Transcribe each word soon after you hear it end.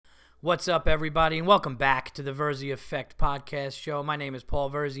What's up, everybody, and welcome back to the Verzi Effect podcast show. My name is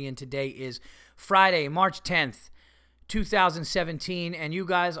Paul Verzi, and today is Friday, March 10th, 2017, and you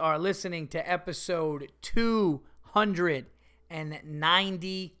guys are listening to episode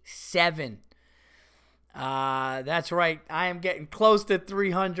 297. That's right. I am getting close to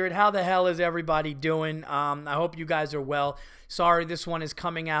 300. How the hell is everybody doing? I hope you guys are well. Sorry, this one is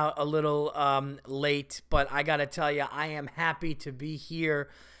coming out a little late, but I got to tell you, I am happy to be here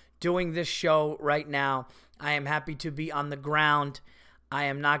doing this show right now. I am happy to be on the ground. I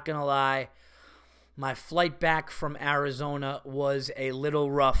am not going to lie. My flight back from Arizona was a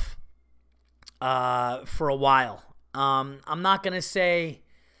little rough for a while. I'm not going to say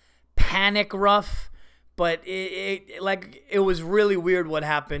panic rough, but it was really weird what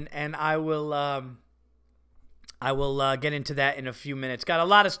happened, and I will get into that in a few minutes. Got a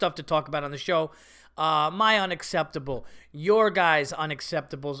lot of stuff to talk about on the show. My unacceptable, your guys'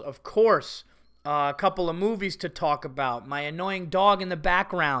 unacceptables, of course. A couple of movies to talk about. My annoying dog in the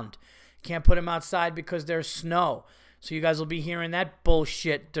background. Can't put him outside because there's snow. So you guys will be hearing that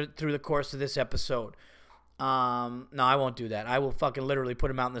bullshit through the course of this episode. No, I won't do that. I will fucking literally put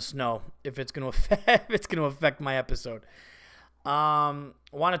him out in the snow if it's gonna affect my episode. I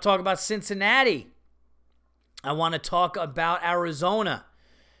want to talk about Cincinnati. I want to talk about Arizona.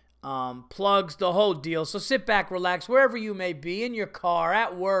 Plugs, the whole deal. So sit back, relax, wherever you may be, in your car,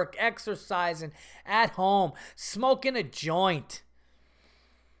 at work, exercising, at home, smoking a joint.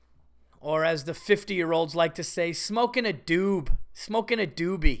 Or as the 50-year-olds like to say, smoking a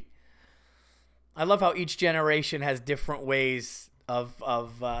doobie. I love how each generation has different ways of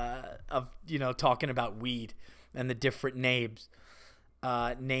talking about weed and the different names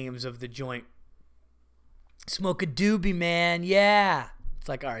of the joint. Smoke a doobie, man, yeah. It's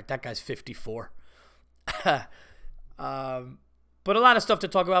like, all right, that guy's 54. But a lot of stuff to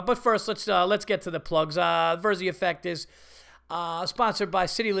talk about. But first, let's get to the plugs. Verzi Effect is sponsored by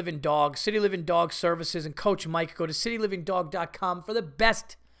City Living Dog. City Living Dog Services and Coach Mike. Go to citylivingdog.com for the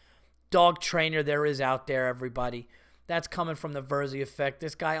best dog trainer there is out there, everybody. That's coming from the Verzi Effect.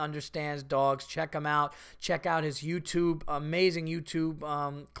 This guy understands dogs. Check him out. Check out his YouTube, amazing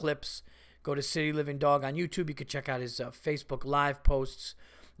YouTube clips. Go to City Living Dog on YouTube. You can check out his Facebook Live posts.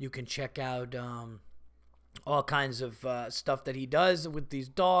 You can check out all kinds of stuff that he does with these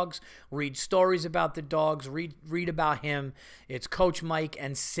dogs. Read stories about the dogs. Read about him. It's Coach Mike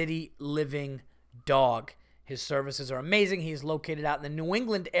and City Living Dog. His services are amazing. He's located out in the New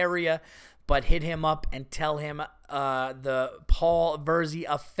England area, but hit him up and tell him the Paul Verzi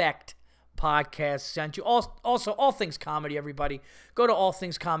Effect podcast sent you. Also, All Things Comedy, everybody. Go to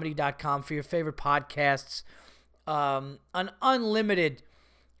allthingscomedy.com for your favorite podcasts. An unlimited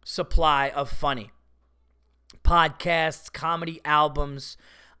supply of funny podcasts, comedy albums,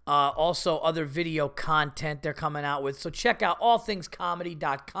 also other video content they're coming out with. So check out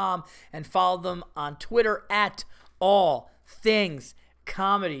allthingscomedy.com and follow them on Twitter at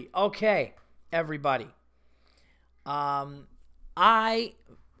allthingscomedy. Okay, everybody. I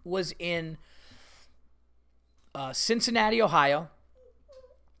was in Cincinnati, Ohio,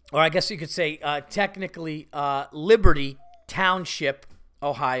 or I guess you could say technically Liberty Township,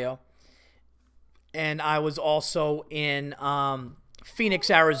 Ohio, and I was also in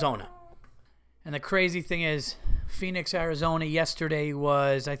Phoenix, Arizona. And the crazy thing is, Phoenix, Arizona yesterday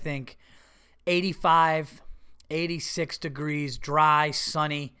was, I think, 85, 86 degrees, dry,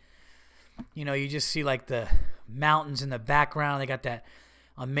 sunny. You know, you just see like the mountains in the background. They got that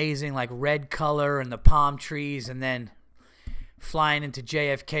amazing like red color and the palm trees, and then flying into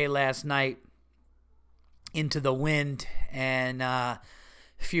JFK last night into the wind, and a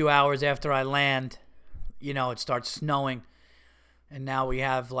few hours after I land, it starts snowing, and now we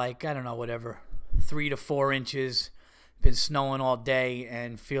have like, I don't know, whatever, 3 to 4 inches. Been snowing all day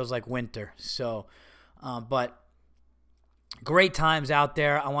and feels like winter. So but great times out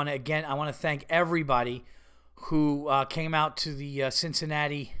there. I want to thank everybody who came out to the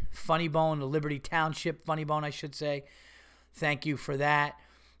Cincinnati Funny Bone, the Liberty Township Funny Bone, I should say. Thank you for that.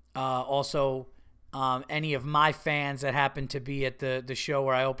 Also, any of my fans that happened to be at the show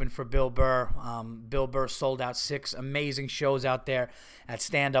where I opened for Bill Burr. Bill Burr sold out 6 amazing shows out there at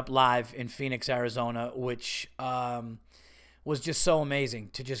Stand Up Live in Phoenix, Arizona, which was just so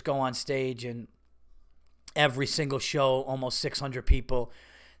amazing to just go on stage, and every single show, almost 600 people,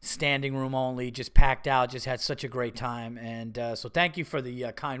 standing room only, just packed out, just had such a great time. And so thank you for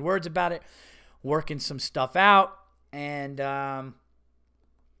the kind words about it. Working some stuff out, and I'm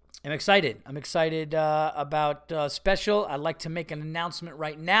excited. I'm excited about special. I'd like to make an announcement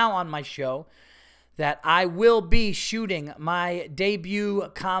right now on my show that I will be shooting my debut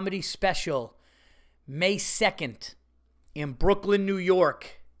comedy special May 2nd in Brooklyn, New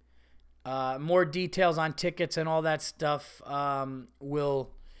York. More details on tickets and all that stuff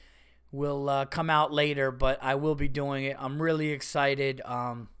will come out later, but I will be doing it. I'm really excited,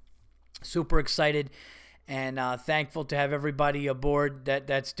 super excited, and thankful to have everybody aboard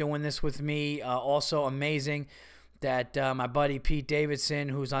that's doing this with me. Also amazing that my buddy Pete Davidson,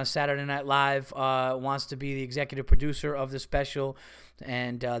 who's on Saturday Night Live, wants to be the executive producer of the special,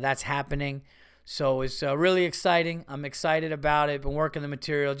 and that's happening. So it's really exciting. I'm excited about it. Been working the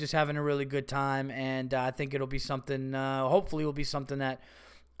material, just having a really good time, and I think it'll be something, hopefully it'll be something that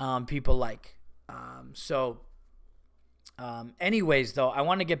people like. Anyways, though, I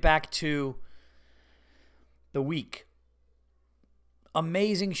want to get back to the week.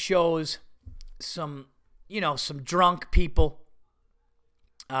 Amazing shows, some drunk people.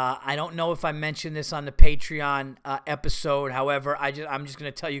 I don't know if I mentioned this on the Patreon episode. However, I'm just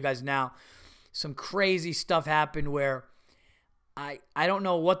going to tell you guys now. Some crazy stuff happened where I don't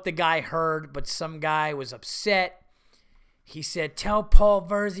know what the guy heard, but some guy was upset. He said, "Tell Paul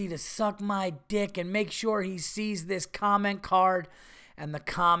Verzi to suck my dick and make sure he sees this comment card." And the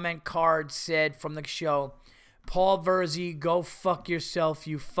comment card said from the show, "Paul Verzi, go fuck yourself,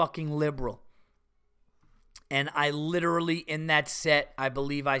 you fucking liberal." And I literally, in that set, I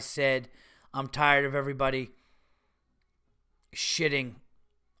believe I said, "I'm tired of everybody shitting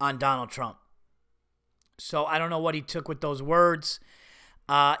on Donald Trump." So I don't know what he took with those words.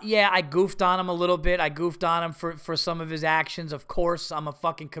 Yeah, I goofed on him a little bit. I goofed on him for some of his actions. Of course, I'm a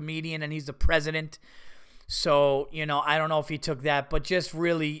fucking comedian and he's the president. So, I don't know if he took that, but just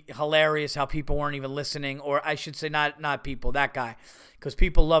really hilarious how people weren't even listening. Or I should say not people, that guy. Because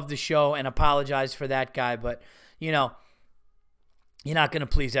people love the show and apologize for that guy. But, you're not going to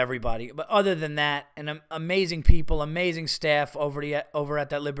please everybody. But other than that, amazing people, amazing staff over at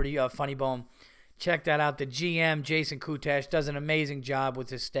that Liberty Funny Bone. Check that out. The GM, Jason Kutash, does an amazing job with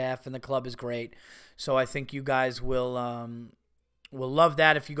his staff, and the club is great. So I think you guys will love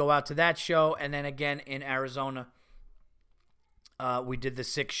that if you go out to that show. And then again in Arizona, we did the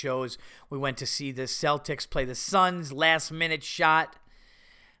 6 shows. We went to see the Celtics play the Suns, last-minute shot.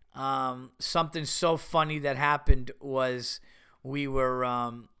 Something so funny that happened was we were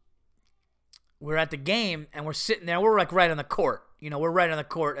at the game, and we're sitting there. We're like right on the court. We're right on the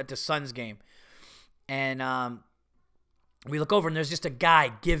court at the Suns game. And we look over, and there's just a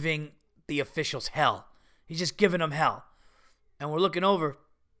guy giving the officials hell. He's just giving them hell. And we're looking over,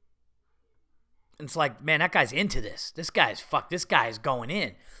 and it's like, man, that guy's into this. This guy is going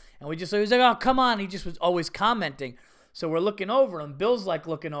in. And he was like, oh, come on. He just was always commenting. So we're looking over, and Bill's like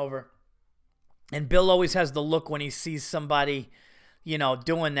looking over. And Bill always has the look when he sees somebody,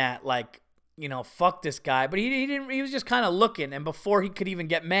 doing that, like, fuck this guy. But he didn't. He was just kind of looking. And before he could even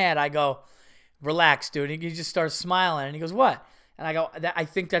get mad, I go, relax, dude. And he just starts smiling. And he goes, what? And I go, I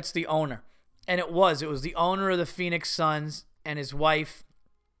think that's the owner. And it was the owner of the Phoenix Suns and his wife.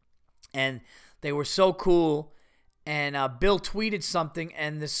 And they were so cool. And Bill tweeted something,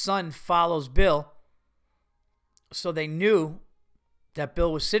 and the Sun follows Bill. So they knew that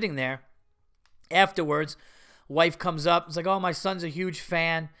Bill was sitting there. Afterwards, wife comes up. It's like, oh, my son's a huge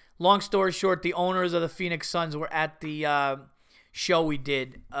fan. Long story short, the owners of the Phoenix Suns were at the show we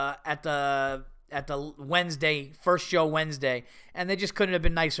did at the Wednesday, first show Wednesday, and they just couldn't have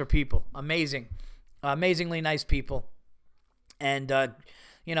been nicer people. Amazingly nice people. And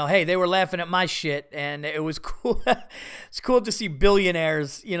hey, they were laughing at my shit, and it was cool. It's cool to see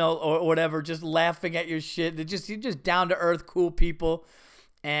billionaires, or whatever, just laughing at your shit. You're just down to earth, cool people,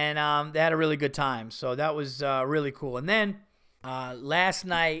 and they had a really good time. So that was really cool. And then last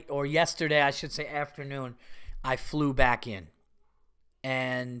night, or yesterday, I should say afternoon, I flew back in,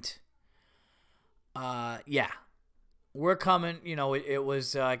 and we're coming. It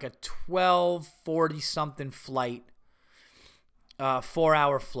was like a 12:40 something flight.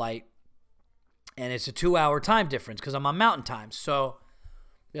 4-hour flight, and it's a 2-hour time difference because I'm on mountain time. So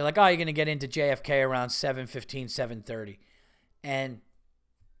they're like, oh, you're going to get into JFK around 7:15, 7:30. And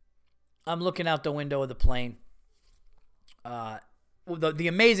I'm looking out the window of the plane. The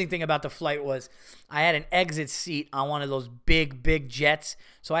amazing thing about the flight was I had an exit seat on one of those big jets,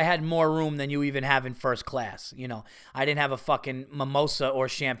 so I had more room than you even have in first class. I didn't have a fucking mimosa or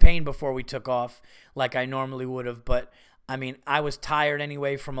champagne before we took off like I normally would have, but I mean, I was tired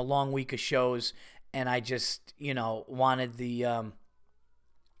anyway from a long week of shows, and I just, wanted the,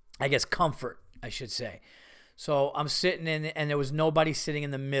 comfort, I should say. So I'm sitting in, and there was nobody sitting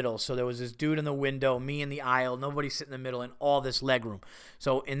in the middle. So there was this dude in the window, me in the aisle, nobody sitting in the middle, and all this leg room.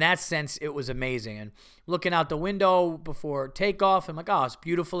 So in that sense, it was amazing. And looking out the window before takeoff, I'm like, oh, it's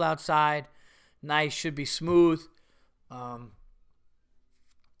beautiful outside. Nice, should be smooth.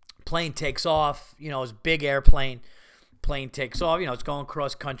 Plane takes off. You know, it's a big airplane. Plane takes off. You know, it's going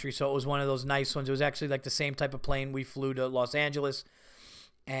cross country. So it was one of those nice ones. It was actually like the same type of plane we flew to Los Angeles.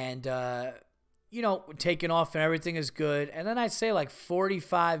 And, you know, taking off and everything is good. And then I'd say like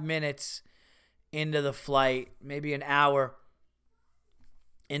 45 minutes into the flight, maybe an hour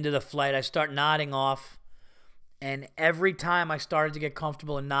into the flight, I start nodding off. And every time I started to get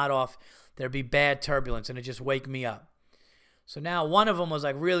comfortable and nod off, there'd be bad turbulence and it just wake me up. So now one of them was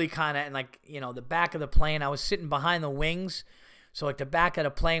like really kind of, and like, you know, the back of the plane, I was sitting behind the wings. So like the back of the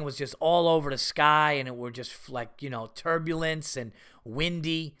plane was just all over the sky and it were just like, you know, turbulence and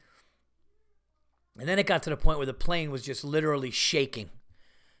windy. And then it got to the point where the plane was just literally shaking,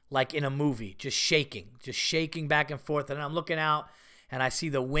 like in a movie, just shaking back and forth. And I'm looking out and I see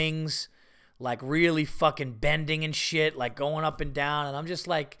the wings like really fucking bending and shit, like going up and down. And I'm just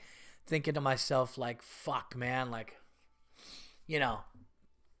like thinking to myself, like, fuck, man, like, you know,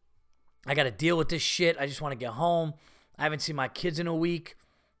 I got to deal with this shit. I just want to get home. I haven't seen my kids in a week.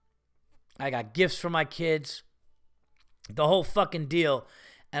 I got gifts for my kids. The whole fucking deal.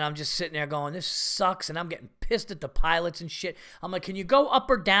 And I'm just sitting there going, this sucks. And I'm getting pissed at the pilots and shit. I'm like, can you go up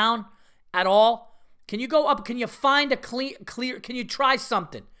or down at all? Can you go up? Can you find a clear? Can you try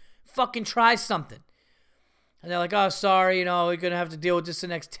something? Fucking try something. And they're like, oh, sorry, you know, we're going to have to deal with this the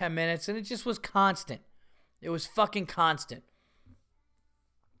next 10 minutes. And it just was constant. It was fucking constant.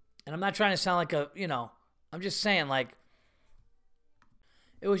 And I'm not trying to sound like a, you know, I'm just saying, like,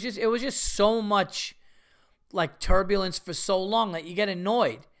 it was just so much like turbulence for so long that you get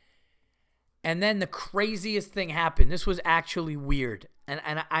annoyed. And then the craziest thing happened. This was actually weird. And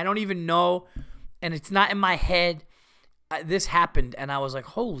I don't even know, and it's not in my head. This happened, and I was like,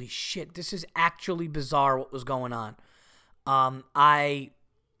 holy shit, this is actually bizarre what was going on. I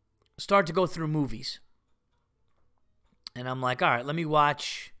started to go through movies. And I'm like, all right, let me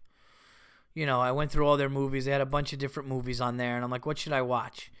watch. You know, I went through all their movies. They had a bunch of different movies on there, and I'm like, what should I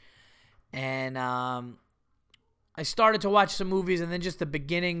watch? And I started to watch some movies, and then just the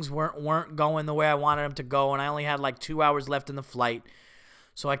beginnings weren't going the way I wanted them to go, and I only had like 2 hours left in the flight.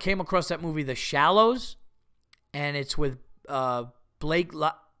 So I came across that movie, The Shallows, and it's with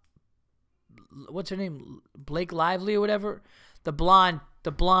what's her name? Blake Lively or whatever? The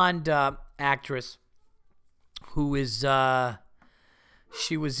blonde actress who is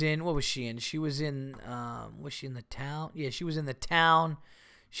she was in, what was she in? She was in was she in The Town? Yeah, she was in The Town.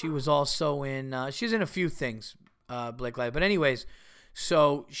 She was also in she's in a few things. Blake Lively. But anyways,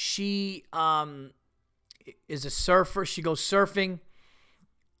 so she is a surfer. She goes surfing.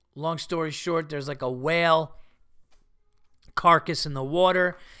 Long story short, there's like a whale carcass in the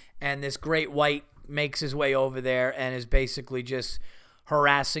water, and this great white makes his way over there and is basically just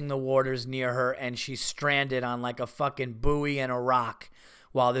harassing the waters near her, and she's stranded on like a fucking buoy and a rock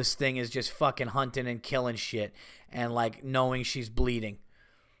while this thing is just fucking hunting and killing shit and like knowing she's bleeding.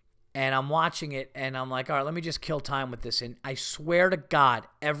 And I'm watching it, and I'm like, all right, let me just kill time with this. And I swear to God,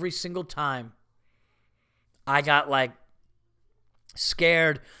 every single time I got, like,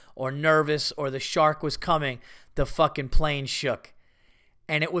 scared or nervous or the shark was coming, the fucking plane shook.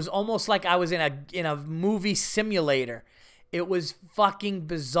 And it was almost like I was in a movie simulator. It was fucking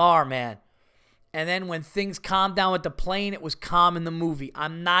bizarre, man. And then when things calmed down with the plane, it was calm in the movie.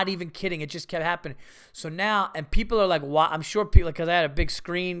 I'm not even kidding. It just kept happening. So now, and people are like, "Why?" I'm sure people, because I had a big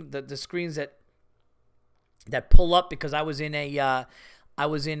screen, the screens that pull up, because I was in an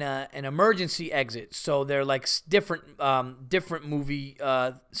emergency exit. So they're like different movie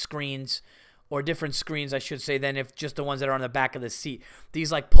screens, or different screens, I should say, than if just the ones that are on the back of the seat.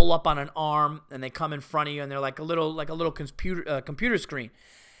 These like pull up on an arm and they come in front of you, and they're like a little computer screen.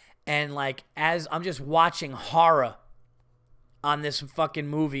 And like, as I'm just watching horror on this fucking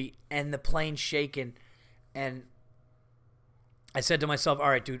movie and the plane shaking, and I said to myself, all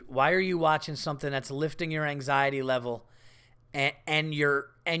right, dude, why are you watching something that's lifting your anxiety level, and you're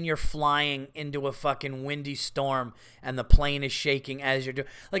flying into a fucking windy storm and the plane is shaking as you're doing?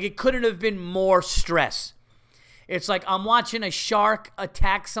 Like, it couldn't have been more stress. It's like I'm watching a shark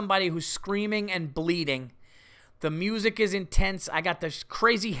attack somebody who's screaming and bleeding. The music is intense. I got the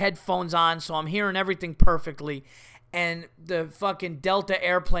crazy headphones on, so I'm hearing everything perfectly. And the fucking Delta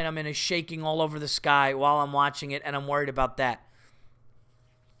airplane I'm in is shaking all over the sky while I'm watching it, and I'm worried about that.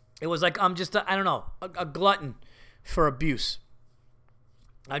 It was like I'm just, a glutton for abuse.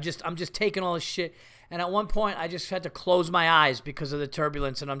 I'm just taking all this shit. And at one point, I just had to close my eyes because of the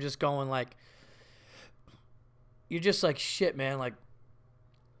turbulence. And I'm just going like, you're just like, shit, man. Like,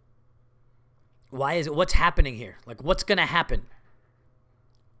 why is it? What's happening here? Like, what's going to happen?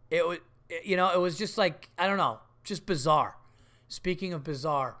 It was just like, I don't know, just bizarre. Speaking of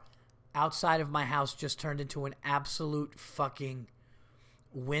bizarre, outside of my house just turned into an absolute fucking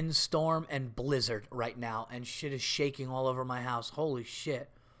windstorm and blizzard right now. And shit is shaking all over my house. Holy shit.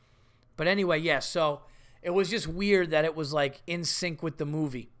 But anyway, yeah, so it was just weird that it was like in sync with the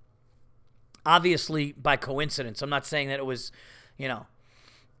movie. Obviously, by coincidence. I'm not saying that it was,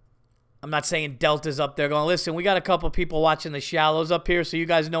 I'm not saying Delta's up there going, listen, we got a couple people watching The Shallows up here, so you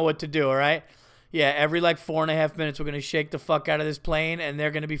guys know what to do, all right? Yeah, every like 4.5 minutes, we're going to shake the fuck out of this plane, and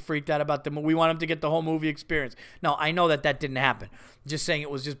they're going to be freaked out about the movie. We want them to get the whole movie experience. No, I know that didn't happen. I'm just saying it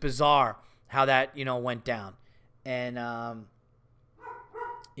was just bizarre how that, went down. And,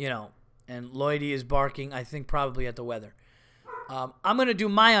 and Lloydie is barking, I think probably at the weather. I'm going to do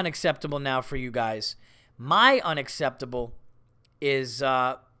my unacceptable now for you guys. My unacceptable is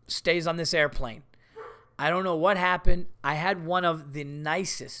stays on this airplane. I don't know what happened. I had one of the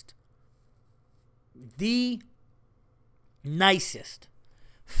nicest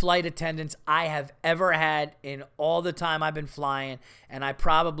flight attendants I have ever had in all the time I've been flying, and I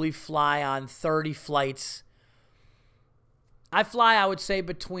probably fly on 30 flights. I fly, I would say,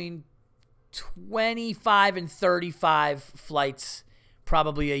 between 25 and 35 flights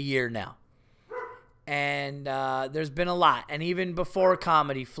probably a year now. And there's been a lot. And even before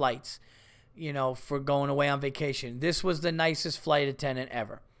comedy flights, for going away on vacation. This was the nicest flight attendant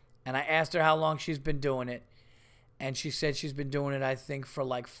ever. And I asked her how long she's been doing it. And she said she's been doing it, I think, for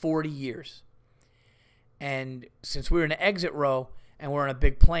like 40 years. And since we were in the exit row and we're in a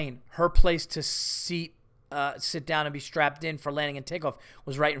big plane, her place to sit down and be strapped in for landing and takeoff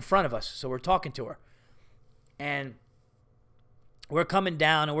was right in front of us. So we're talking to her. And we're coming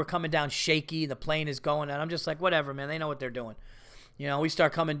down shaky. The plane is going, and I'm just like, whatever, man. They know what they're doing. We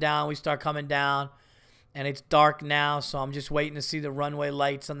start coming down, and it's dark now, so I'm just waiting to see the runway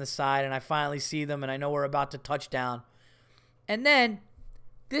lights on the side, and I finally see them, and I know we're about to touch down. And then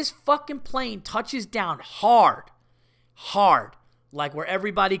this fucking plane touches down hard, like where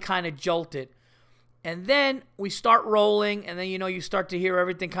everybody kind of jolted. And then we start rolling, and then, you start to hear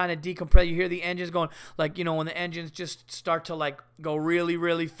everything kind of decompress. You hear the engines going, like, when the engines just start to, like, go really,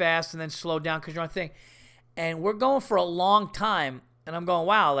 really fast and then slow down because you're on a thing. And we're going for a long time, and I'm going,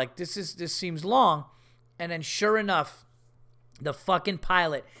 wow, like, this seems long. And then sure enough, the fucking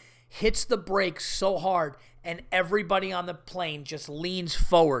pilot hits the brakes so hard, and everybody on the plane just leans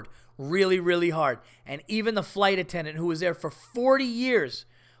forward really, really hard. And even the flight attendant, who was there for 40 years,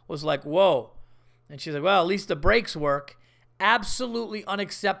 was like, whoa. And she's like, well, at least the brakes work. Absolutely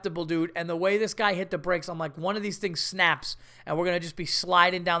unacceptable, dude. And the way this guy hit the brakes, I'm like, one of these things snaps, and we're going to just be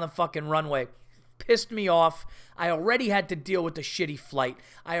sliding down the fucking runway. Pissed me off. I already had to deal with the shitty flight.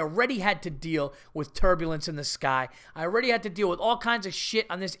 I already had to deal with turbulence in the sky. I already had to deal with all kinds of shit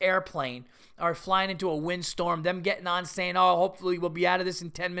on this airplane. Or flying into a windstorm, them getting on saying, oh, hopefully we'll be out of this in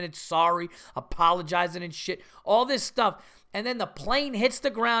 10 minutes. Sorry, apologizing and shit. All this stuff. And then the plane hits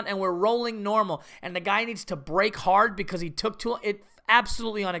the ground and we're rolling normal. And the guy needs to brake hard because he took too long. It's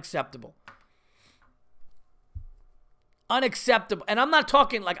absolutely unacceptable. Unacceptable. And I'm not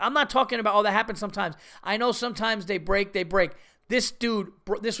talking about, oh, that happens sometimes. I know sometimes they break. This dude,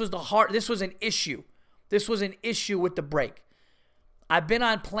 this was an issue. This was an issue with the brake. I've been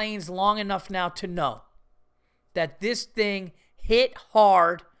on planes long enough now to know that this thing hit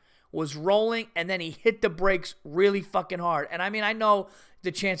hard, was rolling, and then he hit the brakes really fucking hard. And I mean, I know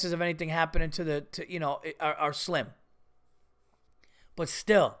the chances of anything happening are slim. But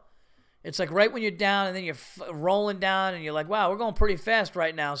still, it's like right when you're down and then you're rolling down and you're like, wow, we're going pretty fast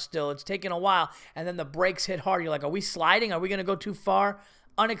right now still. It's taking a while. And then the brakes hit hard. You're like, are we sliding? Are we going to go too far?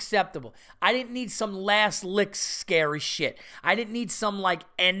 Unacceptable. I didn't need some last lick scary shit. I didn't need some like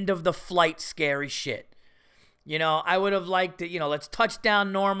end of the flight scary shit. I would have liked it, let's touch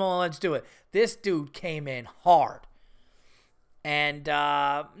down normal and let's do it. This dude came in hard. And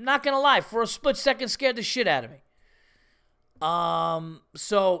not going to lie, for a split second scared the shit out of me.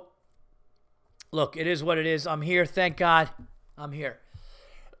 So, look, it is what it is. I'm here, thank God. I'm here.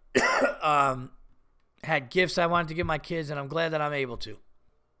 Had gifts I wanted to give my kids, and I'm glad that I'm able to.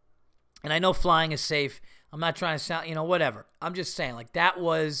 And I know flying is safe. I'm not trying to sound, whatever. I'm just saying, like, that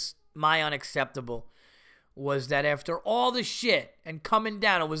was my unacceptable. Was that after all the shit and coming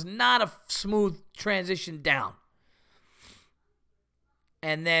down, it was not a smooth transition down.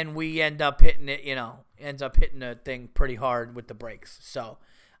 And then we end up hitting it, ends up hitting the thing pretty hard with the brakes. So,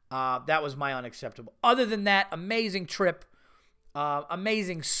 That was my unacceptable. Other than that, amazing trip.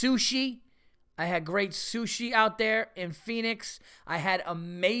 Amazing sushi. I had great sushi out there in Phoenix. I had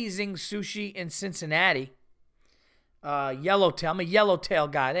amazing sushi in Cincinnati. Yellowtail. I'm a yellowtail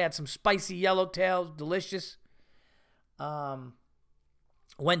guy. They had some spicy yellowtails. Delicious.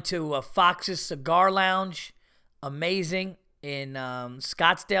 Went to Fox's Cigar Lounge. Amazing. In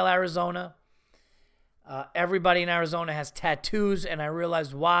Scottsdale, Arizona. Everybody in Arizona has tattoos, and I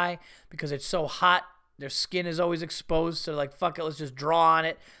realized why. Because it's so hot. Their skin is always exposed, so like, fuck it, let's just draw on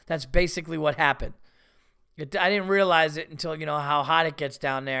it. That's basically what happened. I didn't realize it until, how hot it gets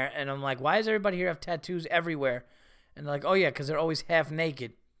down there, and I'm like, why does everybody here have tattoos everywhere? And they're like, oh yeah, because they're always half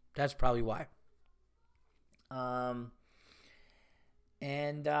naked. That's probably why.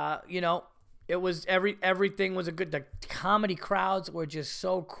 It was everything was the comedy crowds were just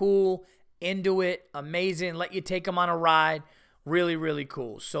so cool, into it, amazing, let you take them on a ride. Really, really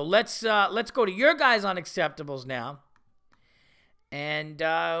cool. So let's go to your guys' unacceptables now, and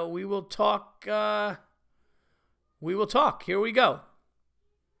we will talk. Here we go.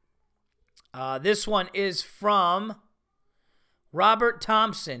 This one is from Robert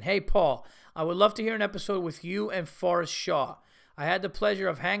Thompson. Hey, Paul, I would love to hear an episode with you and Forrest Shaw. I had the pleasure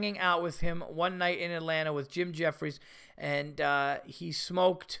of hanging out with him one night in Atlanta with Jim Jeffries, and he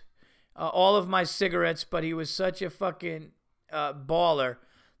smoked all of my cigarettes, but he was such a fucking baller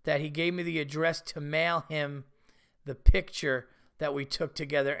that he gave me the address to mail him the picture that we took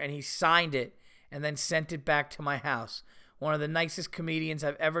together, and he signed it and then sent it back to my house. One of the nicest comedians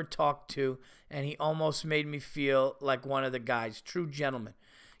I've ever talked to, and he almost made me feel like one of the guys. True gentleman.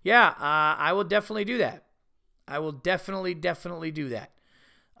 Yeah, I will definitely do that. I will definitely do that.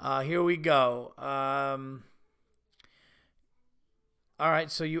 Here we go. All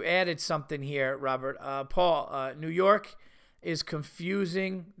right, so you added something here, Robert. Paul, New York is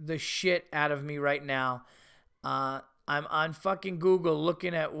confusing the shit out of me right now. I'm on fucking Google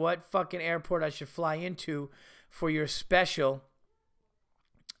looking at what fucking airport I should fly into for your special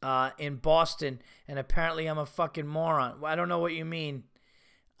in Boston, and apparently I'm a fucking moron. I don't know what you mean.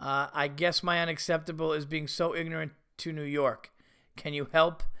 I guess my unacceptable is being so ignorant to New York. Can you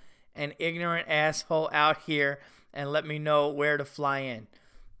help an ignorant asshole out here and let me know where to fly in?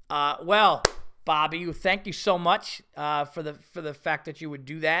 Well, Bobby, thank you so much for the fact that you would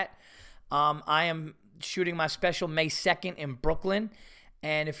do that. I am shooting my special May 2nd in Brooklyn,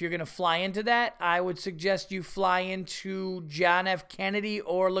 and if you're going to fly into that, I would suggest you fly into John F. Kennedy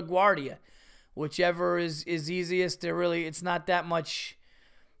or LaGuardia, whichever is easiest. It's not that much,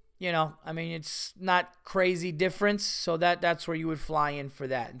 it's not crazy difference, so that's where you would fly in for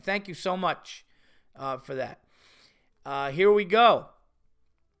that. And thank you so much for that. Here we go.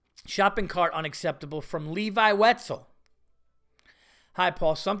 Shopping cart unacceptable from Levi Wetzel. Hi,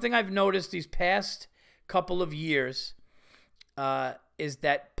 Paul. Something I've noticed these past couple of years is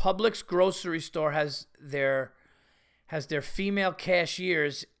that Publix grocery store has their female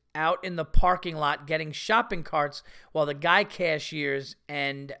cashiers out in the parking lot getting shopping carts while the guy cashiers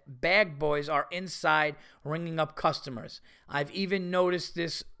and bag boys are inside ringing up customers. I've even noticed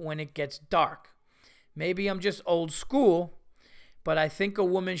this when it gets dark. Maybe I'm just old school, but I think a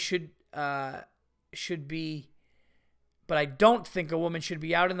woman should be. But I don't think a woman should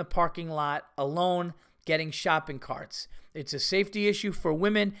be out in the parking lot alone getting shopping carts. It's a safety issue for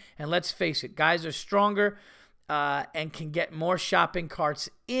women, and let's face it, guys are stronger and can get more shopping carts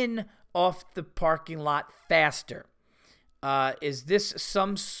in off the parking lot faster. Is this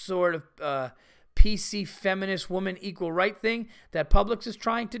some sort of PC feminist woman equal right thing that Publix is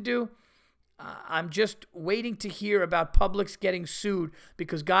trying to do? I'm just waiting to hear about Publix getting sued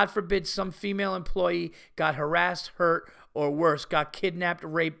because, God forbid, some female employee got harassed, hurt, or worse, got kidnapped,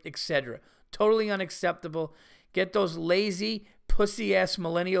 raped, etc. Totally unacceptable. Get those lazy, pussy-ass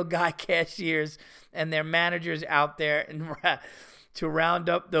millennial guy cashiers and their managers out there and to round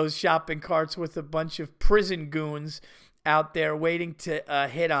up those shopping carts with a bunch of prison goons out there waiting to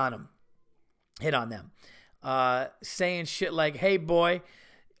hit on them. Saying shit like, hey, boy,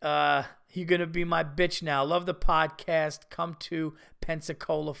 you're going to be my bitch now. Love the podcast. Come to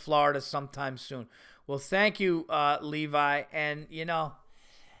Pensacola, Florida sometime soon. Well, thank you, Levi. And,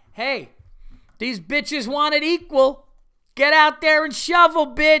 hey, these bitches want it equal. Get out there and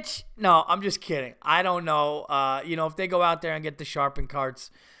shovel, bitch. No, I'm just kidding. I don't know. If they go out there and get the sharpened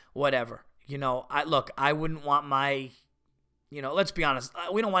carts, whatever. I wouldn't want my... let's be honest.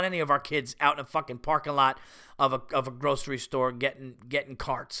 We don't want any of our kids out in a fucking parking lot of a grocery store getting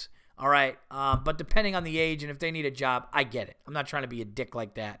carts. All right. But depending on the age and if they need a job, I get it. I'm not trying to be a dick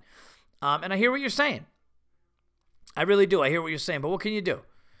like that. And I hear what you're saying. I really do. I hear what you're saying. But what can you do?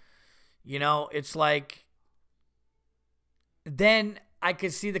 You know, it's like, then I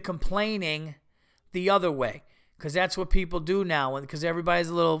could see the complaining the other way. Because that's what people do now. Because everybody's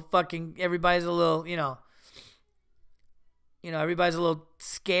a little, everybody's a little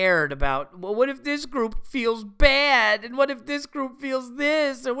scared about, well, what if this group feels bad? And what if this group feels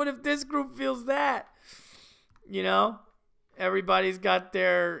this? And what if this group feels that? You know? Everybody's got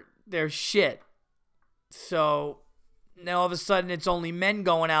their shit. So now all of a sudden it's only men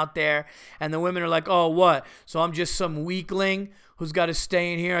going out there, and the women are like, oh, what? So I'm just some weakling who's got to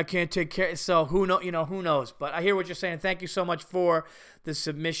stay in here. I can't take care. So who knows? But I hear what you're saying. Thank you so much for the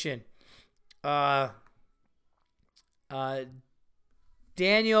submission.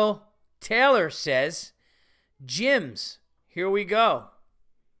 Daniel Taylor says, gyms. Here we go.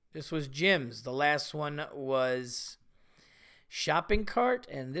 This was gyms. The last one was shopping cart,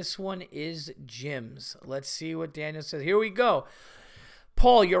 and this one is gyms. Let's see what Daniel says. Here we go.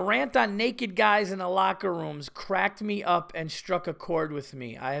 Paul, your rant on naked guys in the locker rooms cracked me up and struck a chord with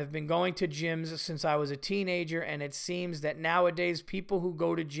me. I have been going to gyms since I was a teenager, and it seems that nowadays people who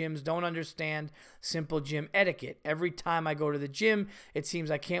go to gyms don't understand simple gym etiquette. Every time I go to the gym, it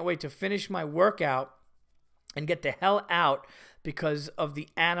seems I can't wait to finish my workout and get the hell out because of the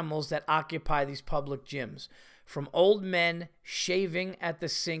animals that occupy these public gyms. From old men shaving at the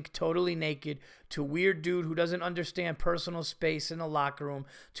sink totally naked, to weird dude who doesn't understand personal space in the locker room,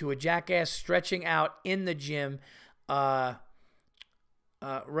 to a jackass stretching out in the gym right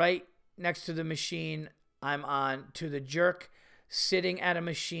next to the machine I'm on, to the jerk sitting at a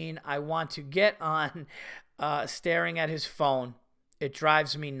machine I want to get on, staring at his phone. It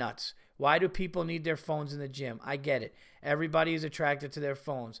drives me nuts. Why do people need their phones in the gym? I get it. Everybody is attracted to their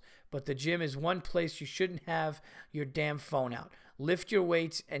phones. But the gym is one place you shouldn't have your damn phone out. Lift your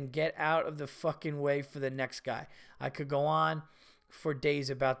weights and get out of the fucking way for the next guy. I could go on for days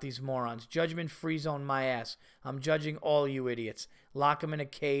about these morons. Judgment-free zone my ass. I'm judging all you idiots. Lock them in a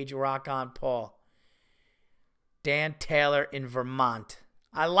cage. Rock on, Paul. Dan Taylor in Vermont.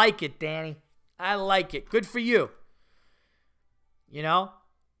 I like it, Danny. I like it. Good for you. You know?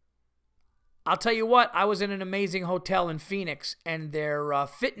 I'll tell you what, I was in an amazing hotel in Phoenix, and their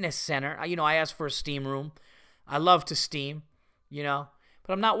fitness center, I asked for a steam room. I love to steam, but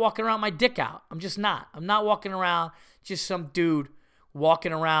I'm not walking around my dick out. I'm just not. I'm not walking around just some dude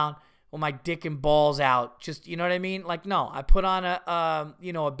walking around with my dick and balls out. Just, you know what I mean? Like, no, I put on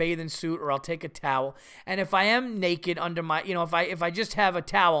a bathing suit, or I'll take a towel. And if I am naked under my, if I just have a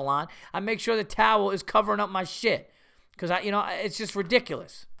towel on, I make sure the towel is covering up my shit. Because, it's just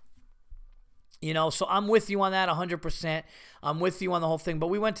ridiculous. So I'm with you on that 100%. I'm with you on the whole thing. But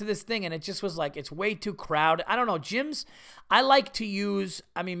we went to this thing, and it just was like, it's way too crowded. I don't know. Gyms, I like to use,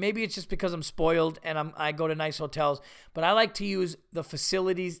 maybe it's just because I'm spoiled and I go to nice hotels, but I like to use the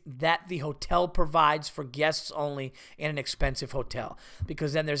facilities that the hotel provides for guests only in an expensive hotel.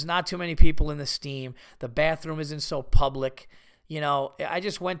 Because then there's not too many people in the steam. The bathroom isn't so public. I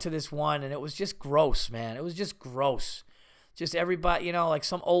just went to this one, and it was just gross, man. It was just gross. Just everybody, like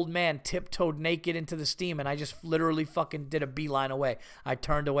some old man tiptoed naked into the steam, and I just literally fucking did a beeline away. I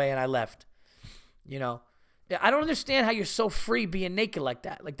turned away and I left. I don't understand how you're so free being naked like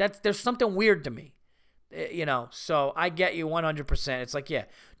that. Like, there's something weird to me. So I get you 100%. It's like, yeah,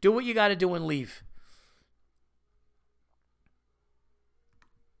 do what you got to do and leave.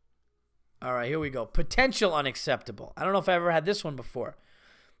 All right, here we go. Potential unacceptable. I don't know if I ever had this one before.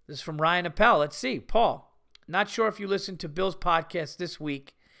 This is from Ryan Appel. Let's see. Paul. Not sure if you listened to Bill's podcast this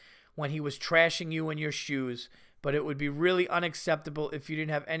week when he was trashing you in your shoes, but it would be really unacceptable if you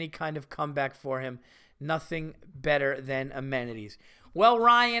didn't have any kind of comeback for him. Nothing better than amenities. Well,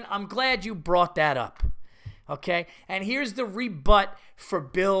 Ryan, I'm glad you brought that up. Okay? And here's the rebut for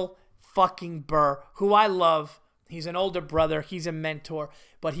Bill fucking Burr, who I love. He's an older brother. He's a mentor.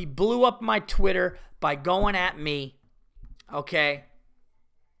 But he blew up my Twitter by going at me. Okay?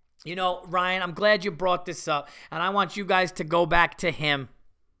 Ryan, I'm glad you brought this up, and I want you guys to go back to him.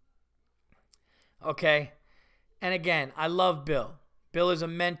 Okay? And again, I love Bill. Bill is a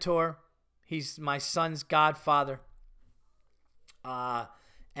mentor. He's my son's godfather.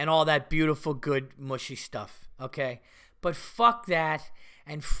 And all that beautiful, good, mushy stuff. Okay? But fuck that,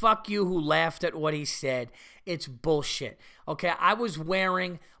 and fuck you who laughed at what he said. It's bullshit. Okay? I was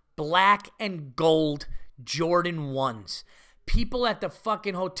wearing black and gold Jordan 1s. People at the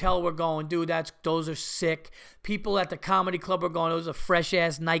fucking hotel were going, dude, those are sick. People at the comedy club were going, those are fresh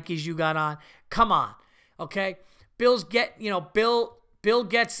ass Nikes you got on. Come on, okay? Bill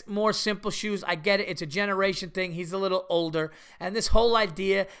gets more simple shoes. I get it. It's a generation thing. He's a little older, and this whole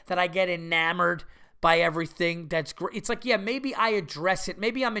idea that I get enamored by everything that's great. It's like, yeah, maybe I address it.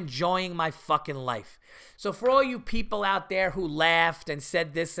 Maybe I'm enjoying my fucking life. So for all you people out there who laughed and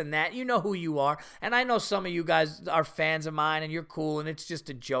said this and that, you know who you are. And I know some of you guys are fans of mine and you're cool and it's just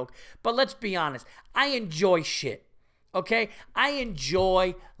a joke. But let's be honest. I enjoy shit. Okay? I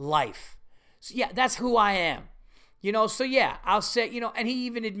enjoy life. So yeah, that's who I am. You know, so yeah, I'll say, you know, and he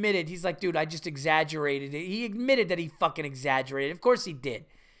even admitted, he's like, dude, I just exaggerated it. He admitted that he fucking exaggerated. Of course he did.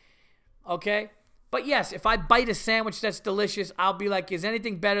 Okay? But yes, if I bite a sandwich that's delicious, I'll be like, is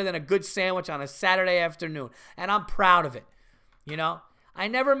anything better than a good sandwich on a Saturday afternoon? And I'm proud of it. You know? I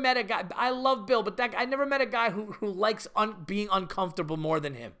never met a guy, I love Bill, but I never met a guy who likes being uncomfortable more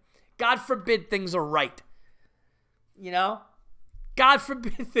than him. God forbid things are right. You know? God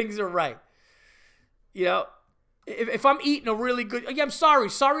forbid things are right. You know? If I'm eating a really good... Yeah, I'm sorry.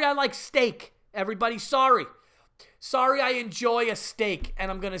 Sorry I like steak. Everybody, sorry. Sorry I enjoy a steak,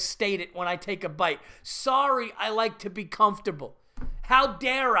 and I'm going to state it when I take a bite. Sorry I like to be comfortable. How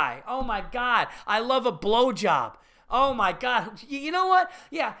dare I? Oh, my God. I love a blowjob. Oh, my God. You know what?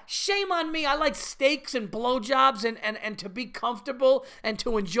 Yeah, shame on me. I like steaks and blowjobs and to be comfortable and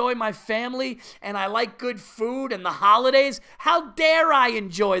to enjoy my family, and I like good food and the holidays. How dare I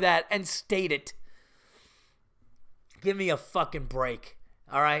enjoy that and state it? Give me a fucking break,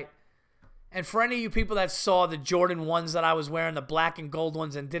 all right? And for any of you people that saw the Jordan 1s that I was wearing, the black and gold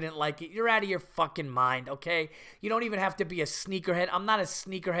ones, and didn't like it, you're out of your fucking mind, okay? You don't even have to be a sneakerhead. I'm not a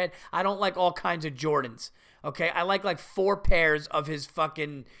sneakerhead. I don't like all kinds of Jordans, okay? I like 4 pairs of his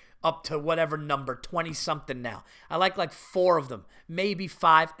fucking up to whatever number, 20-something now. I like 4 of them, maybe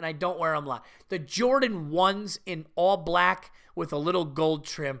 5, and I don't wear them a lot. The Jordan 1s in all black with a little gold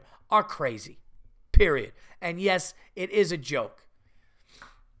trim are crazy, period. And yes, it is a joke.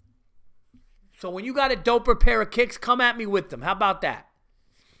 So when you got a doper pair of kicks, come at me with them. How about that?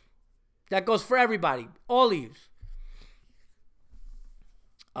 That goes for everybody. All of you.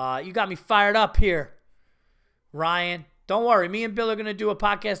 You got me fired up here, Ryan. Don't worry. Me and Bill are going to do a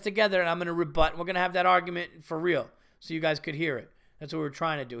podcast together, and I'm going to rebut. We're going to have that argument for real so you guys could hear it. That's what we're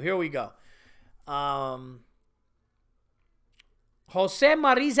trying to do. Here we go. Jose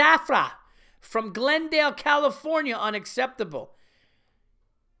Marie Zafra. From Glendale, California, unacceptable.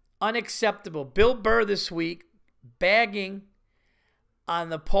 Unacceptable. Bill Burr this week bagging on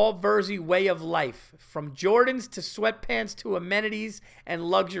the Paul Verzi way of life. From Jordans to sweatpants to amenities and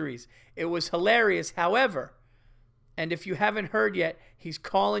luxuries. It was hilarious. However, and if you haven't heard yet, he's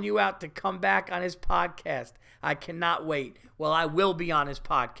calling you out to come back on his podcast. I cannot wait. Well, I will be on his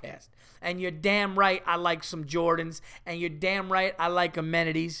podcast. And you're damn right I like some Jordans. And you're damn right I like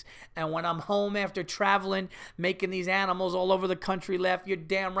amenities. And when I'm home after traveling, making these animals all over the country laugh, you're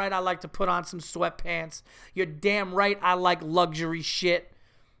damn right I like to put on some sweatpants. You're damn right I like luxury shit.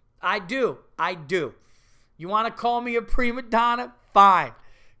 I do. I do. You want to call me a prima donna? Fine.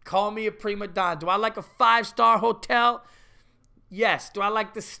 Call me a prima donna. Do I like a 5-star hotel? Yes. Do I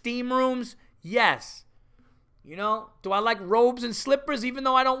like the steam rooms? Yes. You know, do I like robes and slippers even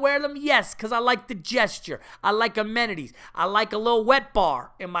though I don't wear them? Yes, because I like the gesture. I like amenities. I like a little wet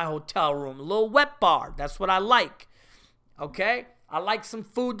bar in my hotel room. A little wet bar. That's what I like. Okay? I like some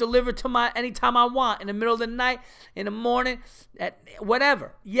food delivered to my anytime I want. In the middle of the night, in the morning,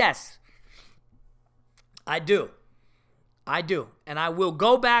 whatever. Yes. I do. I do. And I will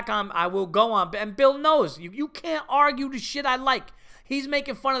go back on. I will go on. And Bill knows. You can't argue the shit I like. He's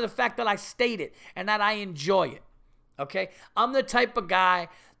making fun of the fact that I state it and that I enjoy it, okay? I'm the type of guy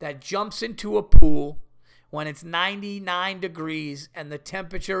that jumps into a pool when it's 99 degrees and the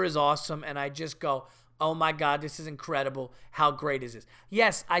temperature is awesome and I just go, oh my God, this is incredible. How great is this?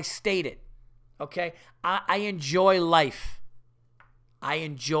 Yes, I state it, okay? I enjoy life. I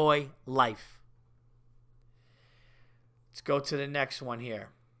enjoy life. Let's go to the next one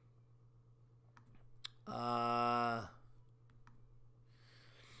here.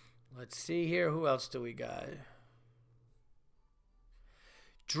 Let's see here. Who else do we got?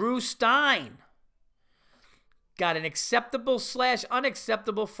 Drew Stein. Got an acceptable /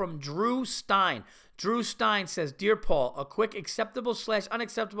 unacceptable from Drew Stein. Drew Stein says, Dear Paul, a quick acceptable /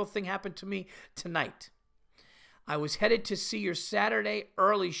 unacceptable thing happened to me tonight. I was headed to see your Saturday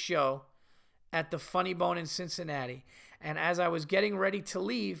early show at the Funny Bone in Cincinnati, and as I was getting ready to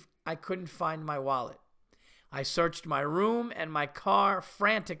leave, I couldn't find my wallet. I searched my room and my car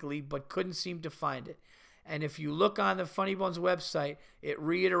frantically, but couldn't seem to find it. And if you look on the Funny Bones website, it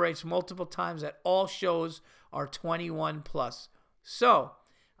reiterates multiple times that all shows are 21 plus. So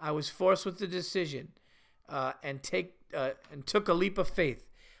I was forced with the decision and took a leap of faith.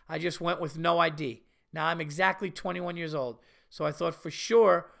 I just went with no ID. Now I'm exactly 21 years old. So I thought for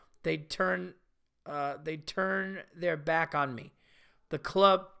sure they'd turn They turned their back on me. The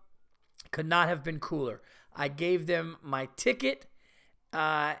club could not have been cooler. I gave them my ticket,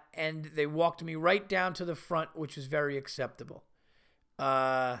 and they walked me right down to the front, which was very acceptable.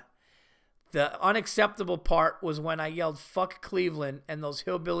 The unacceptable part was when I yelled, "Fuck Cleveland," and those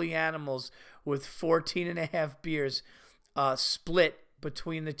hillbilly animals with 14 and a half beers split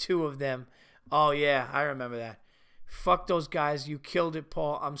between the two of them. Oh, yeah, I remember that. Fuck those guys. You killed it,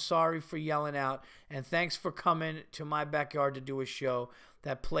 Paul. I'm sorry for yelling out, and thanks for coming to my backyard to do a show.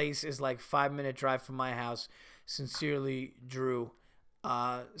 That place is like 5-minute drive from my house. Sincerely, Drew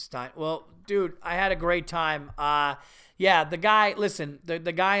Stein. Well, dude, I had a great time. Yeah, the guy, listen, the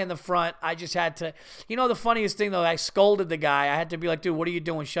guy in the front, I just had to, the funniest thing, though, I scolded the guy. I had to be like, dude, what are you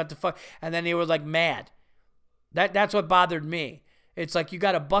doing? Shut the fuck. And then he was like mad. That's what bothered me. It's like you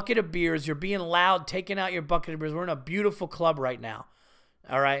got a bucket of beers. You're being loud, taking out your bucket of beers. We're in a beautiful club right now.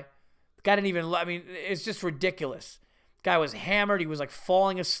 All right? The guy didn't even, it's just ridiculous. The guy was hammered. He was like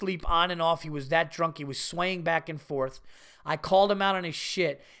falling asleep on and off. He was that drunk. He was swaying back and forth. I called him out on his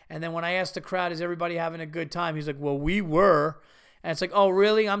shit. And then when I asked the crowd, is everybody having a good time? He's like, well, we were. And it's like, oh,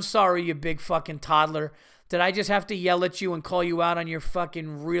 really? I'm sorry, you big fucking toddler. Did I just have to yell at you and call you out on your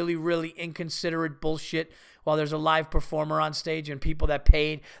fucking really, really inconsiderate bullshit while there's a live performer on stage and people that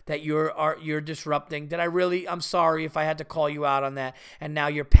paid that you're disrupting? Did I really? I'm sorry if I had to call you out on that. And now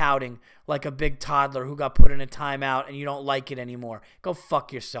you're pouting like a big toddler who got put in a timeout and you don't like it anymore. Go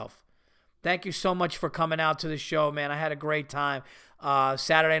fuck yourself. Thank you so much for coming out to the show, man. I had a great time.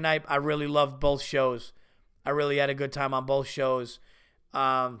 Saturday night, I really loved both shows. I really had a good time on both shows.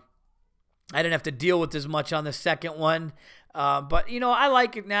 I didn't have to deal with as much on the second one. But, I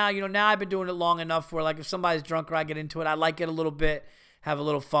like it now. Now I've been doing it long enough where, like, if somebody's drunk or I get into it, I like it a little bit, have a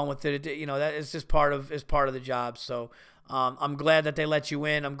little fun with it. That is just part of the job. So I'm glad that they let you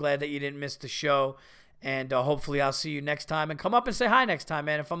in. I'm glad that you didn't miss the show. And hopefully I'll see you next time. And come up and say hi next time,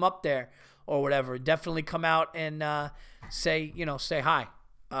 man, if I'm up there or whatever. Definitely come out and say hi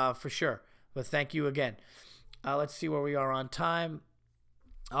for sure. But thank you again. Let's see where we are on time.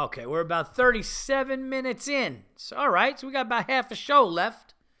 Okay, we're about 37 minutes in. So, all right, so we got about half a show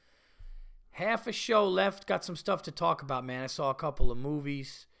left. Got some stuff to talk about, man. I saw a couple of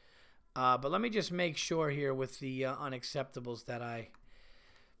movies. But let me just make sure here with the unacceptables that I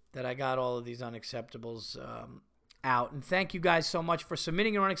got all of these unacceptables out. And thank you guys so much for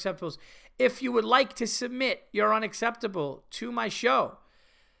submitting your unacceptables. If you would like to submit your unacceptable to my show,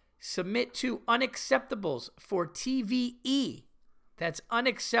 submit to unacceptables for TVE. That's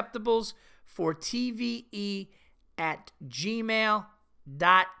unacceptables for TVE at gmail.com.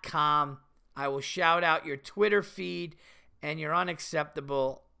 I will shout out your Twitter feed and your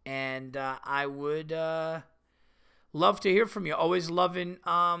unacceptable, and I would love to hear from you. Always loving,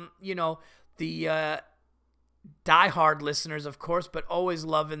 the diehard listeners, of course, but always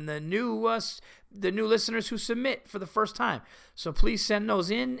loving the new listeners who submit for the first time. So please send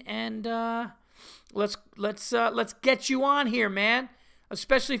those in, and let's get you on here, man.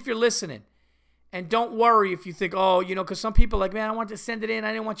 Especially if you're listening. And don't worry if you think, because some people are like, man, I want to send it in.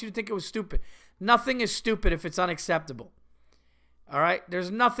 I didn't want you to think it was stupid. Nothing is stupid if it's unacceptable. All right? There's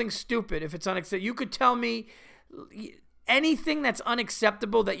nothing stupid if it's unacceptable. You could tell me anything that's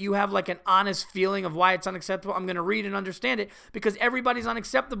unacceptable that you have like an honest feeling of why it's unacceptable. I'm going to read and understand it because everybody's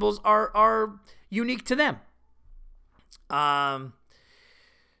unacceptables are unique to them.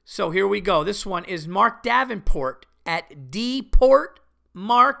 So here we go. This one is Mark Davenport at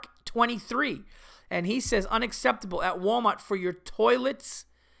dportmark23. And he says, unacceptable at Walmart for your toilets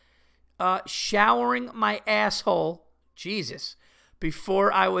showering my asshole, Jesus,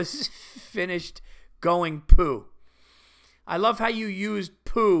 before I was finished going poo. I love how you used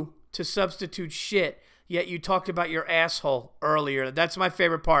poo to substitute shit, yet you talked about your asshole earlier. That's my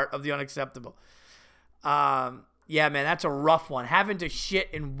favorite part of the unacceptable. Yeah, man, that's a rough one. Having to shit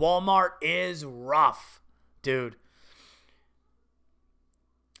in Walmart is rough, dude.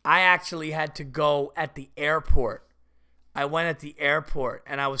 I actually had to go at the airport. I went at the airport,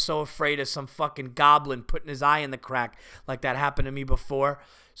 and I was so afraid of some fucking goblin putting his eye in the crack like that happened to me before.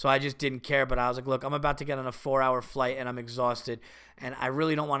 So I just didn't care, but I was like, look, I'm about to get on a 4-hour flight, and I'm exhausted, and I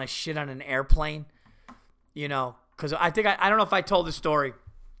really don't want to shit on an airplane, because I don't know if I told this story.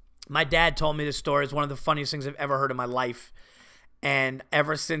 My dad told me this story. It's one of the funniest things I've ever heard in my life. And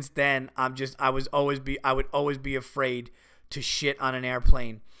ever since then, I would always be afraid to shit on an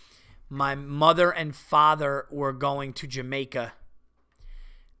airplane. My mother and father were going to Jamaica,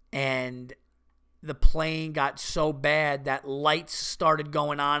 and the plane got so bad that lights started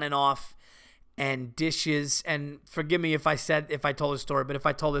going on and off, and dishes. And forgive me if I told this story, but if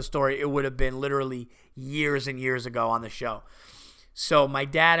I told this story, it would have been literally years and years ago on the show. So my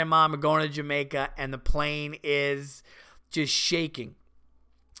dad and mom are going to Jamaica, and the plane is just shaking.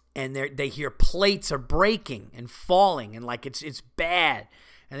 And they hear plates are breaking and falling, and like it's bad.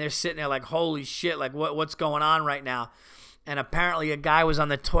 And they're sitting there like, holy shit, like what's going on right now? And apparently a guy was on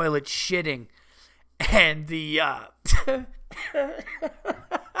the toilet shitting, and the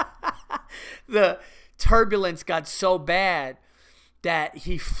the turbulence got so bad that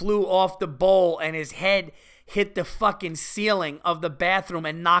he flew off the bowl and his head hit the fucking ceiling of the bathroom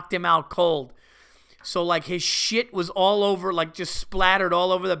and knocked him out cold. So, like, his shit was all over, like, just splattered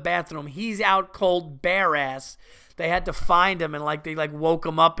all over the bathroom. He's out cold, bare ass. They had to find him, and, like, they, like, woke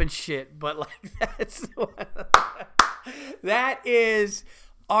him up and shit. But, like, that is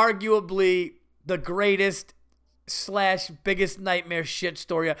arguably the greatest / biggest nightmare shit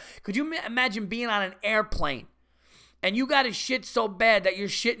story. Could you imagine being on an airplane, and you got to shit so bad that you're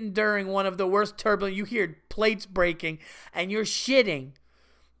shitting during one of the worst turbulence? You hear plates breaking, and you're shitting.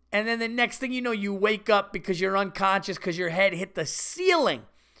 And then the next thing you know, you wake up because you're unconscious because your head hit the ceiling.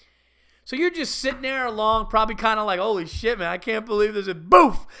 So you're just sitting there alone, probably kind of like, holy shit, man, I can't believe there's a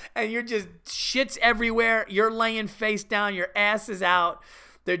boof. And you're just shits everywhere. You're laying face down. Your ass is out.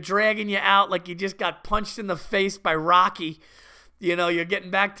 They're dragging you out like you just got punched in the face by Rocky. You know, you're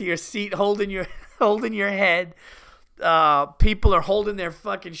getting back to your seat, holding your head. People are holding their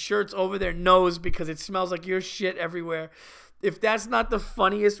fucking shirts over their nose because it smells like your shit everywhere. If that's not the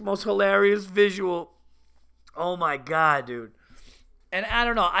funniest, most hilarious visual, oh my God, dude. And I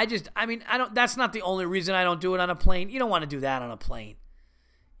don't know. That's not the only reason I don't do it on a plane. You don't want to do that on a plane.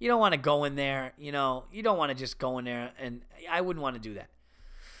 You don't want to go in there, you know. You don't want to just go in there, and I wouldn't want to do that.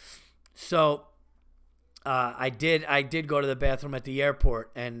 So I did go to the bathroom at the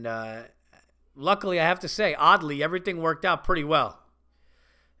airport, and luckily, I have to say, oddly, everything worked out pretty well.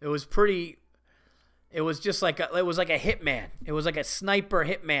 It was just like a hitman. It was like a sniper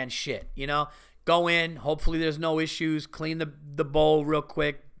hitman shit, you know. Go in, hopefully there's no issues, clean the bowl real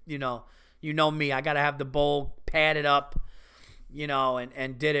quick, you know me, I got to have the bowl padded up, you know,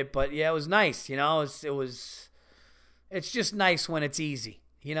 and did it. But yeah, it was nice, you know. It's just nice when it's easy,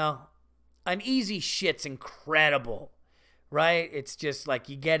 you know. An easy shit's incredible, right? It's just like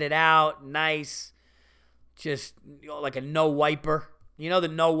you get it out, nice, just, you know, like a no wiper, you know, the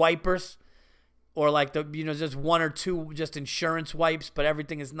no wipers. Or like just one or two just insurance wipes, but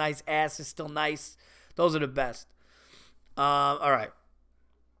everything is nice. Ass is still nice. Those are the best. All right.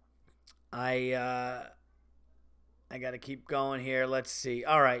 I got to keep going here. Let's see.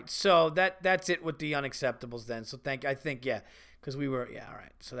 All right. So that's it with the unacceptables then. So because we were, all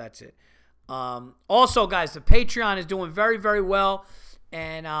right. So that's it. Also, guys, the Patreon is doing very, very well,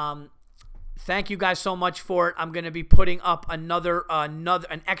 and thank you guys so much for it. I'm going to be putting up an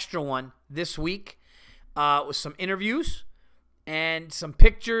extra one this week with some interviews and some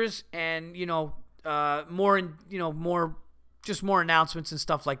pictures and, more announcements and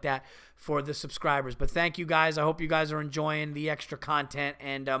stuff like that for the subscribers. But thank you guys. I hope you guys are enjoying the extra content,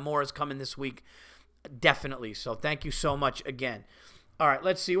 and more is coming this week. Definitely. So thank you so much again. All right,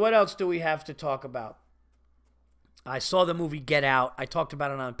 let's see. What else do we have to talk about? I saw the movie Get Out. I talked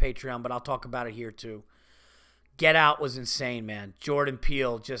about it on Patreon, but I'll talk about it here too. Get Out was insane, man. Jordan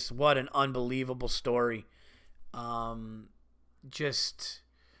Peele, just what an unbelievable story. Just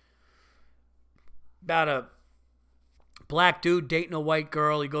about a black dude dating a white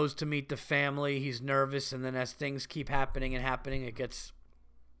girl. He goes to meet the family. He's nervous, and then as things keep happening, it gets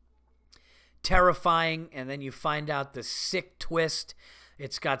terrifying, and then you find out the sick twist.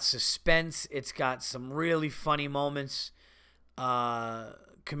 It's got suspense. It's got some really funny moments.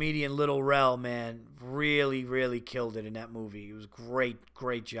 Comedian Lil Rel, man, really, really killed it in that movie. It was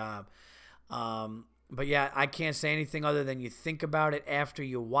great job. But yeah, I can't say anything other than you think about it after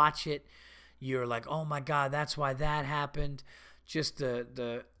you watch it. You're like, oh my God, that's why that happened. Just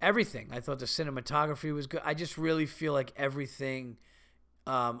the everything. I thought the cinematography was good. I just really feel like everything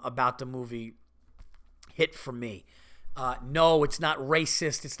about the movie hit for me. No, it's not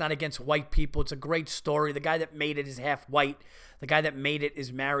racist. It's not against white people. It's a great story. The guy that made it is half white. The guy that made it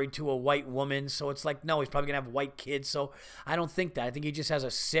is married to a white woman. So it's like, no, he's probably going to have white kids. So I don't think that. I think he just has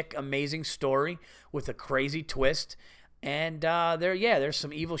a sick, amazing story with a crazy twist. And there's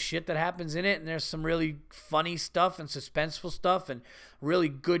some evil shit that happens in it. And there's some really funny stuff and suspenseful stuff and really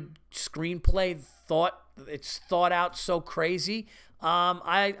good screenplay. It's thought out so crazy.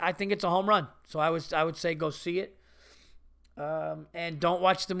 I think it's a home run. So I would say go see it. And don't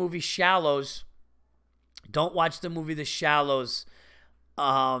watch the movie Shallows. Don't watch the movie The Shallows.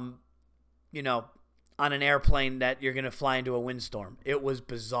 on an airplane that you're going to fly into a windstorm. It was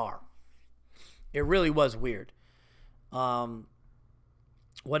bizarre. It really was weird.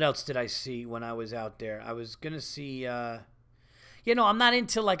 What else did I see when I was out there? I was going to see, I'm not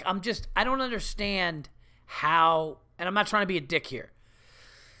into, I don't understand how, and I'm not trying to be a dick here,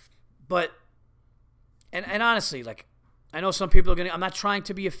 but, and honestly, I know some people are I'm not trying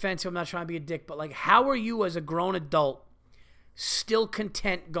to be offensive, I'm not trying to be a dick, but, how are you as a grown adult still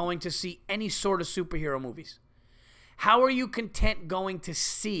content going to see any sort of superhero movies? How are you content going to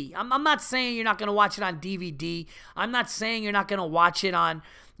see? I'm not saying you're not going to watch it on DVD. I'm not saying you're not going to watch it on,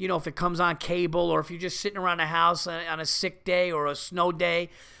 if it comes on cable, or if you're just sitting around the house on a sick day or a snow day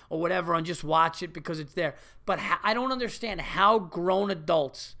or whatever and just watch it because it's there. But I don't understand how grown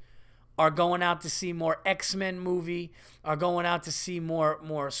adults are going out to see more X-Men movie, are going out to see more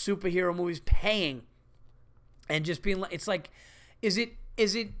superhero movies, paying, and just being like, it's like, is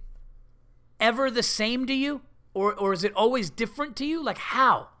it ever the same to you? Or is it always different to you?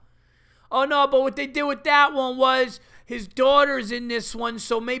 How? Oh, no, but what they did with that one was his daughter's in this one,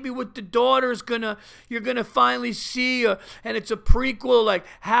 so maybe with the daughter's you're going to finally see, and it's a prequel,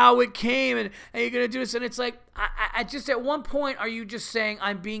 how it came, and you're going to do this. And it's like, I just, at one point, are you just saying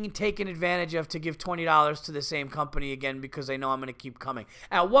I'm being taken advantage of to give $20 to the same company again because they know I'm going to keep coming?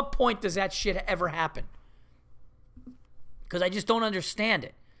 At what point does that shit ever happen? Because I just don't understand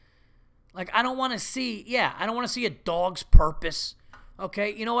it. I don't want to see, I don't want to see a dog's purpose,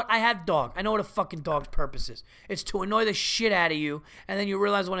 okay? You know what? I have dog. I know what a fucking dog's purpose is. It's to annoy the shit out of you, and then you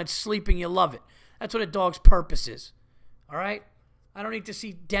realize when it's sleeping you love it. That's what a dog's purpose is, all right? I don't need to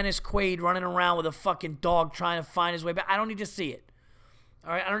see Dennis Quaid running around with a fucking dog trying to find his way back. I don't need to see it,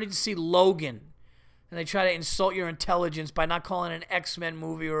 all right? I don't need to see Logan, and they try to insult your intelligence by not calling it an X-Men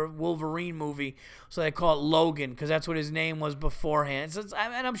movie or a Wolverine movie, so they call it Logan because that's what his name was beforehand.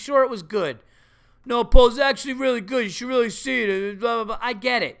 And I'm sure it was good. No, Paul, it's actually really good. You should really see it. Blah, blah, blah. I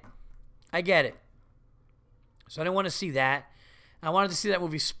get it. So I didn't want to see that. I wanted to see that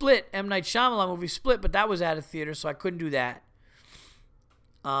movie Split, M. Night Shyamalan movie Split, but that was out of theater, so I couldn't do that.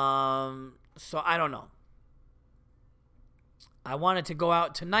 So I don't know. I wanted to go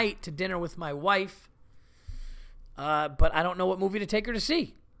out tonight to dinner with my wife. But I don't know what movie to take her to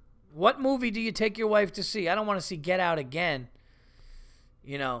see. What movie do you take your wife to see? I don't want to see Get Out again.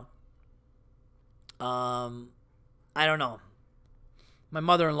 I don't know. My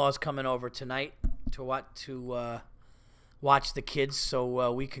mother-in-law's coming over tonight to watch the kids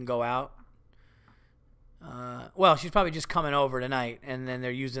so we can go out. Well, she's probably just coming over tonight, and then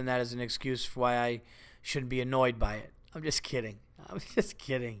they're using that as an excuse for why I shouldn't be annoyed by it. I'm just kidding.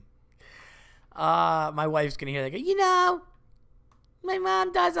 My wife's going to hear that. Go, my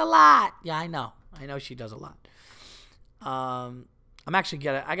mom does a lot. Yeah, I know she does a lot. I'm actually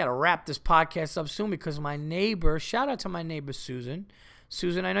I got to wrap this podcast up soon because my neighbor, shout out to my neighbor, Susan.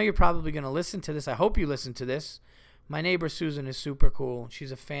 Susan, I know you're probably going to listen to this. I hope you listen to this. My neighbor, Susan, is super cool.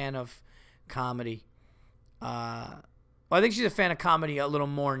 She's a fan of comedy. I think she's a fan of comedy a little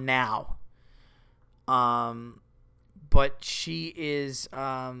more now. But she is,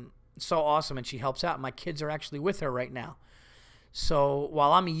 so awesome, and she helps out. My kids are actually with her right now. So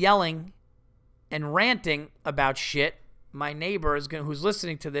while I'm yelling and ranting about shit, my neighbor who's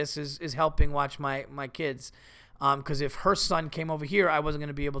listening to this is helping watch my kids. Because if her son came over here, I wasn't going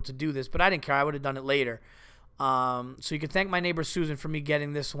to be able to do this. But I didn't care. I would have done it later. So you can thank my neighbor Susan for me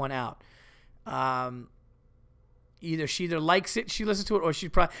getting this one out. Either she likes it, she listens to it, or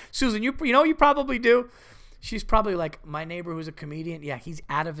she's probably... Susan, you know you probably do? She's probably like, my neighbor who's a comedian, yeah, he's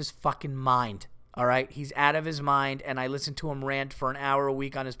out of his fucking mind, all right? He's out of his mind, and I listen to him rant for an hour a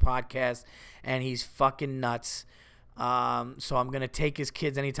week on his podcast, and he's fucking nuts. So I'm going to take his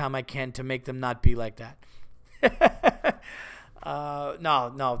kids anytime I can to make them not be like that.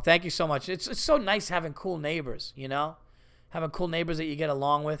 No, thank you so much. It's so nice having cool neighbors, Having cool neighbors that you get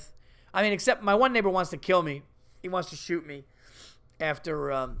along with. I mean, except my one neighbor wants to kill me. He wants to shoot me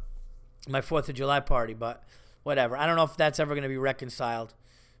after... my 4th of July party, but whatever. I don't know if that's ever going to be reconciled.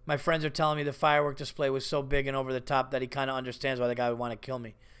 My friends are telling me the firework display was so big and over the top that he kind of understands why the guy would want to kill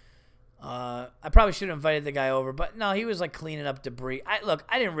me. I probably should have invited the guy over, but no, he was cleaning up debris. I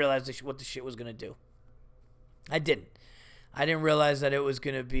didn't realize what the shit was going to do. I didn't. I didn't realize that it was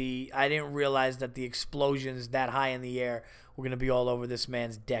going to be, I didn't realize that the explosions that high in the air were going to be all over this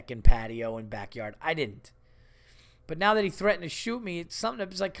man's deck and patio and backyard. I didn't. But now that he threatened to shoot me, it's something that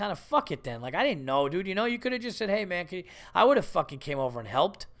was kind of fuck it then. I didn't know, dude. You could have just said, hey, man, I would have fucking came over and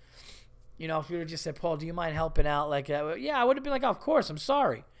helped. If you would have just said, Paul, do you mind helping out? Yeah, I would have been like, oh, of course, I'm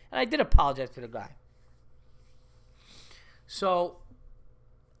sorry. And I did apologize to the guy. So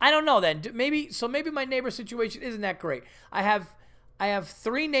I don't know then. Maybe my neighbor situation isn't that great. I have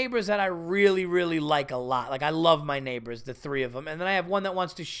 3 neighbors that I really, really like a lot. Like, I love my neighbors, the 3 of them. And then I have one that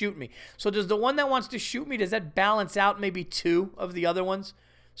wants to shoot me. So does the one that wants to shoot me, does that balance out maybe 2 of the other ones?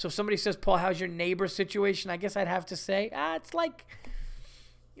 So if somebody says, Paul, how's your neighbor situation? I guess I'd have to say, it's like,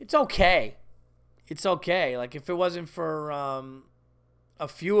 it's okay. It's okay. Like, if it wasn't for a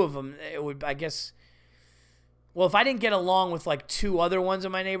few of them, it would, I guess, well, if I didn't get along with like 2 other ones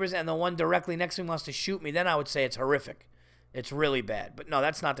of my neighbors and the one directly next to me wants to shoot me, then I would say it's horrific. It's really bad. But no,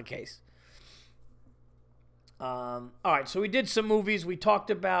 that's not the case. All right, so we did some movies. We talked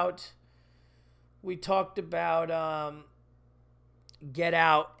about Get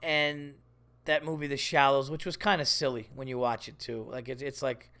Out and that movie The Shallows, which was kind of silly when you watch it too. Like it's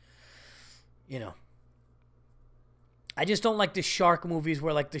like, you know, I just don't like the shark movies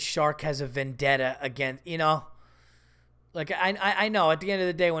where like the shark has a vendetta against, you know. Like I know at the end of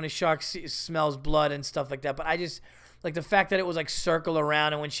the day when a shark smells blood and stuff like that, but I just like the fact that it was like circle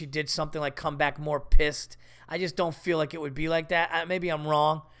around and when she did something like come back more pissed. I just don't feel like it would be like that. Maybe I'm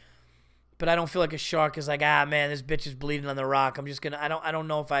wrong, but I don't feel like a shark is like, man, this bitch is bleeding on the rock. I'm just gonna. I don't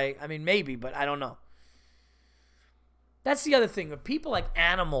know if I mean maybe, but I don't know. That's the other thing. With people like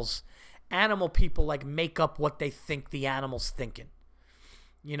animals, animal people like make up what they think the animal's thinking.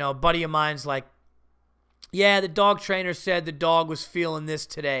 You know, a buddy of mine's like, yeah, the dog trainer said the dog was feeling this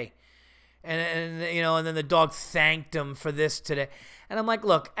today. And you know, and then the dog thanked him for this today. And I'm like,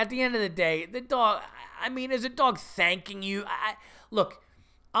 look, at the end of the day, the dog, I mean, is a dog thanking you? Look,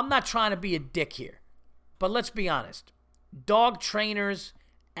 I'm not trying to be a dick here, but let's be honest. Dog trainers,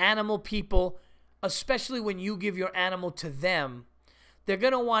 animal people, especially when you give your animal to them, they're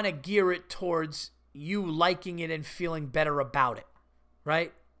going to want to gear it towards you liking it and feeling better about it,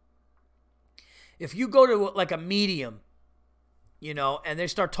 right? If you go to like a medium, you know, and they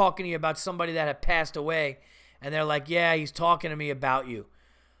start talking to you about somebody that had passed away, and they're like, yeah, he's talking to me about you.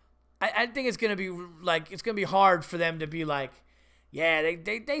 I think it's going to be like, it's going to be hard for them to be like, yeah,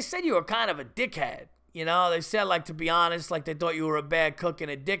 they said you were kind of a dickhead. You know, they said, like, to be honest, like they thought you were a bad cook and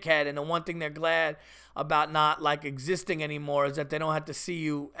a dickhead. And the one thing they're glad about not like existing anymore is that they don't have to see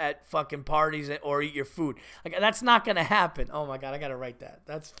you at fucking parties or eat your food. Like, that's not going to happen. Oh my God, I got to write that.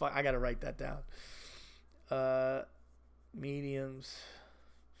 I got to write that down. Mediums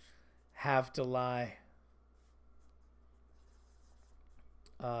have to lie.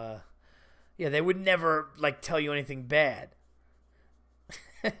 Yeah, they would never like tell you anything bad.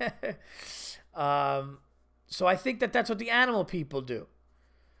 So I think that that's what the animal people do.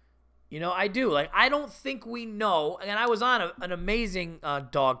 You know, I do. Like, I don't think we know. And I was on an amazing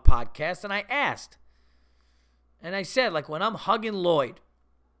dog podcast, and I asked. And I said, like, when I'm hugging Lloyd,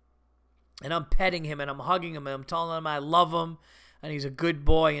 and I'm petting him, and I'm hugging him, and I'm telling him I love him, and he's a good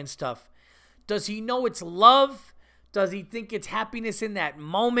boy and stuff, does he know it's love? Does he think it's happiness in that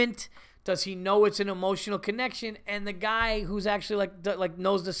moment? Does he know it's an emotional connection? And the guy who's actually like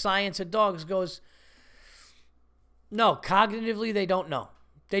knows the science of dogs goes, no, cognitively they don't know.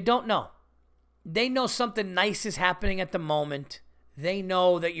 They don't know. They know something nice is happening at the moment. They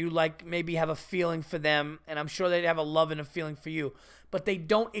know that you like maybe have a feeling for them, and I'm sure they have a love and a feeling for you, but they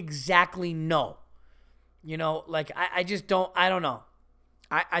don't exactly know. You know, like I just don't, I don't know.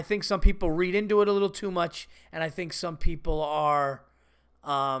 I think some people read into it a little too much, and I think some people are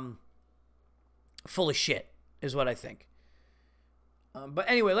full of shit, is what I think. But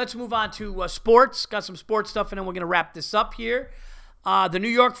anyway, let's move on to sports. Got some sports stuff, and then we're going to wrap this up here. The New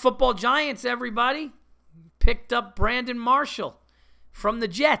York Football Giants, everybody, picked up Brandon Marshall from the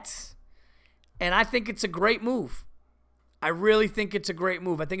Jets. And I think it's a great move. I really think it's a great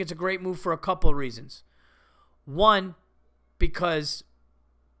move. I think it's a great move for a couple of reasons. One, because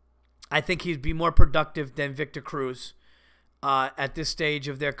I think he'd be more productive than Victor Cruz at this stage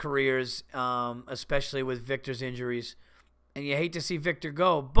of their careers, especially with Victor's injuries. And you hate to see Victor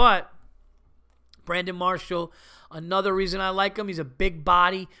go, but Brandon Marshall, another reason I like him, he's a big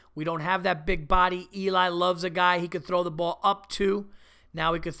body. We don't have that big body. Eli loves a guy he could throw the ball up to.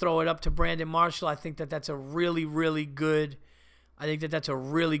 Now he could throw it up to Brandon Marshall. I think that that's a really, really good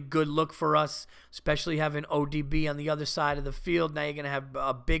look for us, especially having ODB on the other side of the field. Now you're going to have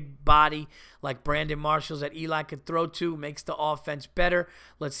a big body like Brandon Marshall's that Eli could throw to, makes the offense better.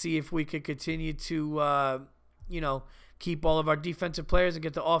 Let's see if we could continue to, keep all of our defensive players and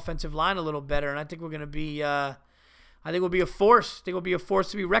get the offensive line a little better. And I think we're going to be, we'll be a force. I think we'll be a force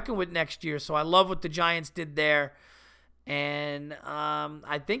to be reckoned with next year. So I love what the Giants did there. And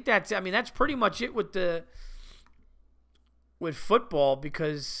I think that's pretty much it with the with football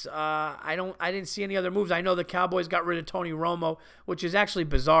because I didn't see any other moves. I know the Cowboys got rid of Tony Romo, which is actually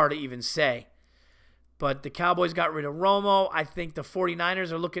bizarre to even say. But the Cowboys got rid of Romo. I think the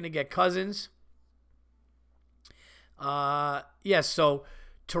 49ers are looking to get Cousins. So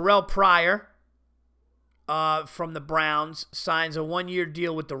Terrell Pryor from the Browns signs a 1-year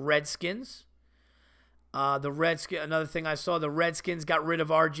deal with the Redskins. Another thing I saw, the Redskins got rid of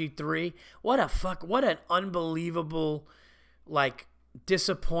RG3. What an unbelievable,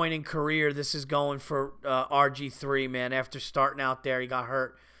 disappointing career this is going for RG3, man. After starting out there, he got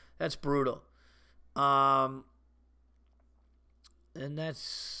hurt. That's brutal. And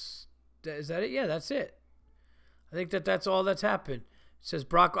is that it? Yeah, that's it. I think that's all that's happened. It says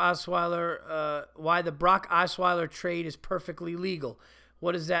Brock Osweiler, why the Brock Osweiler trade is perfectly legal.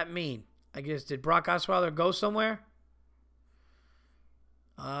 What does that mean? I guess, did Brock Osweiler go somewhere?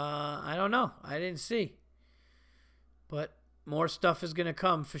 I don't know. I didn't see. But more stuff is going to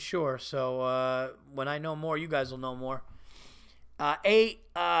come for sure. So when I know more, you guys will know more.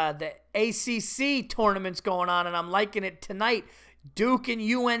 The ACC tournament's going on, and I'm liking it tonight. Duke and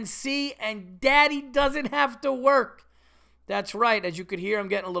UNC, and Daddy doesn't have to work. That's right. As you could hear, I'm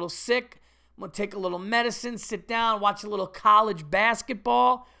getting a little sick. I'm going to take a little medicine, sit down, watch a little college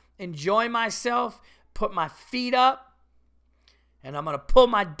basketball, enjoy myself, put my feet up, and I'm going to pull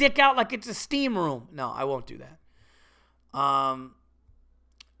my dick out like it's a steam room. No, I won't do that.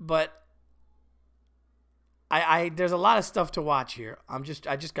 But there's a lot of stuff to watch here. I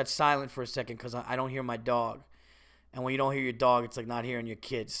just got silent for a second because I don't hear my dog. And when you don't hear your dog, it's like not hearing your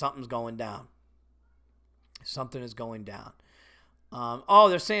kids. Something's going down. Something is going down.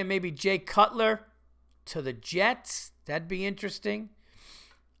 They're saying maybe Jay Cutler to the Jets. That'd be interesting.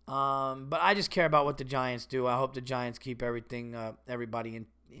 But I just care about what the Giants do. I hope the Giants keep everybody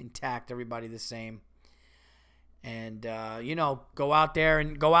intact, everybody the same. And, go out there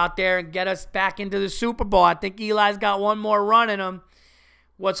and get us back into the Super Bowl. I think Eli's got one more run in him.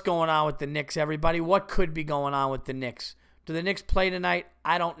 What's going on with the Knicks, everybody? What could be going on with the Knicks? Do the Knicks play tonight?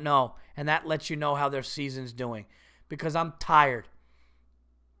 I don't know. And that lets you know how their season's doing. Because I'm tired.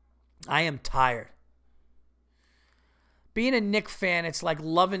 I am tired. Being a Knicks fan, it's like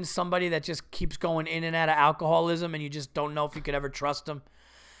loving somebody that just keeps going in and out of alcoholism and you just don't know if you could ever trust them.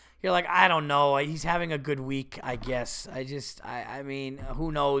 You're like, I don't know. He's having a good week, I guess. I mean,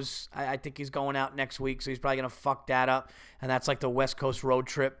 who knows? I think he's going out next week, so he's probably going to fuck that up. And that's like the West Coast road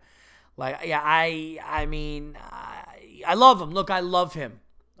trip. I love him. Look, I love him.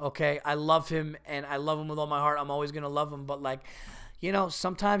 Okay? I love him, and I love him with all my heart. I'm always going to love him. But,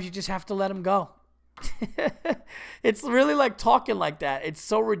 sometimes you just have to let him go. It's really like talking like that. It's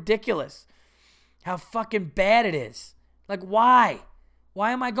so ridiculous how fucking bad it is. Like, why?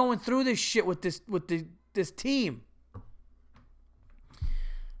 Why am I going through this shit with this team?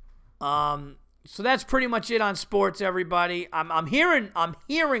 So that's pretty much it on sports, everybody. I'm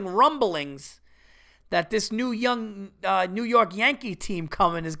hearing rumblings that this new young New York Yankee team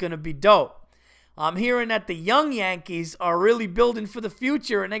coming is going to be dope. I'm hearing that the young Yankees are really building for the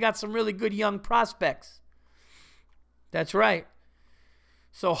future, and they got some really good young prospects. That's right.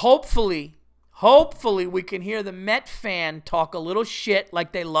 So hopefully we can hear the Met fan talk a little shit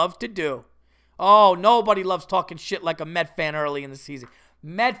like they love to do. Oh, nobody loves talking shit like a Met fan early in the season.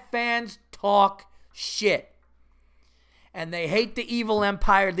 Met fans talk shit. And they hate the evil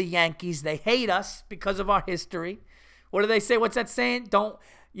empire, the Yankees. They hate us because of our history. What do they say? What's that saying?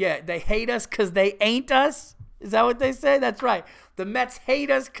 They hate us because they ain't us. Is that what they say? That's right. The Mets hate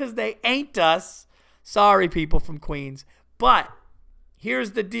us because they ain't us. Sorry, people from Queens. But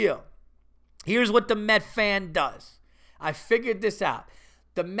here's the deal. Here's what the Met fan does. I figured this out.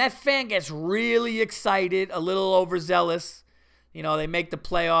 The Met fan gets really excited, a little overzealous. They make the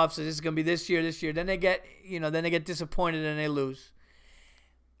playoffs. So this is going to be this year. Then they get disappointed and they lose.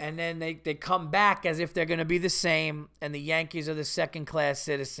 And then they come back as if they're going to be the same. And the Yankees are the second-class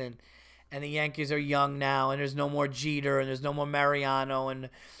citizen. And the Yankees are young now. And there's no more Jeter. And there's no more Mariano. And,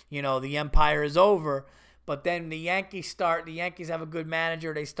 the empire is over. But then the Yankees have a good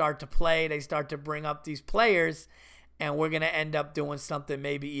manager. They start to play. They start to bring up these players. And we're going to end up doing something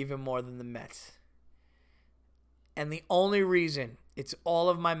maybe even more than the Mets. And the only reason, it's all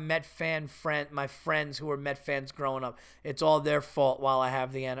of my Met fan my friends who were Met fans growing up. It's all their fault why I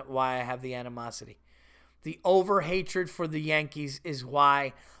have the animosity. The over-hatred for the Yankees is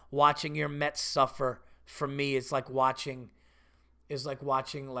why watching your Mets suffer for me is like watching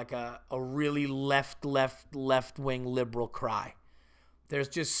like a really left-wing liberal cry. There's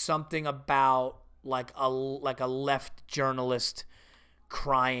just something about like a left journalist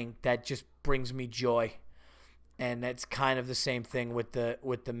crying that just brings me joy. And that's kind of the same thing with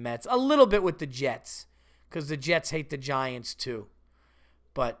the Mets. A little bit with the Jets, because the Jets hate the Giants too.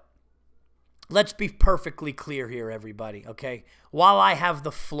 But let's be perfectly clear here, everybody, okay? While I have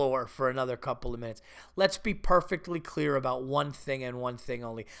the floor for another couple of minutes, let's be perfectly clear about one thing and one thing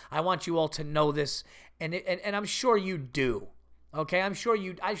only. I want you all to know this, and I'm sure you do, okay? I'm sure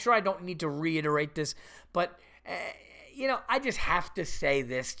I don't need to reiterate this, but I just have to say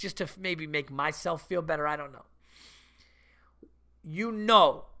this just to maybe make myself feel better. I don't know.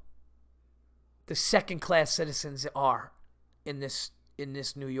 The second-class citizens are in this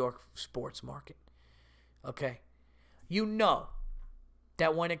New York sports market. Okay?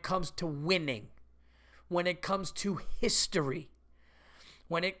 That when it comes to winning, when it comes to history,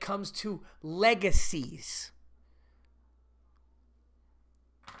 when it comes to legacies,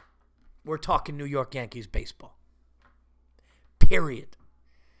 we're talking New York Yankees baseball. Period.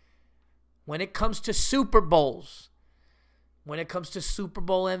 When it comes to Super Bowls, when it comes to Super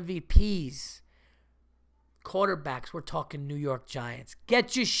Bowl MVPs, quarterbacks, we're talking New York Giants.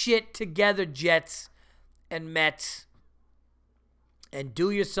 Get your shit together, Jets and Mets, and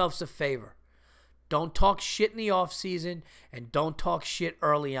do yourselves a favor. Don't talk shit in the offseason, and don't talk shit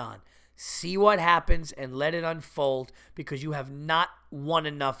early on. See what happens and let it unfold, because you have not won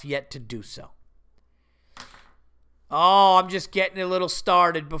enough yet to do so. Oh, I'm just getting a little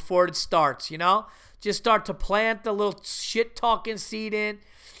started before it starts, Just start to plant the little shit-talking seed in.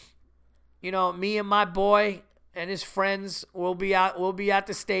 Me and my boy and his friends will be out. We'll be at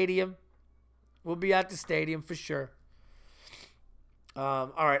the stadium. We'll be at the stadium for sure.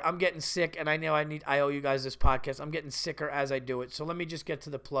 All right, I'm getting sick, and I know I owe you guys this podcast. I'm getting sicker as I do it. So let me just get to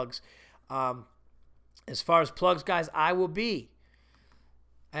the plugs. As far as plugs, guys, I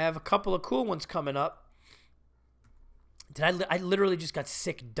have a couple of cool ones coming up. I literally just got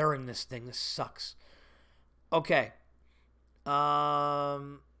sick during this thing. This sucks. Okay.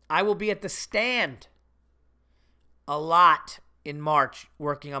 I will be at the Stand a lot in March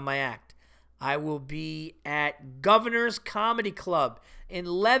working on my act. I will be at Governor's Comedy Club in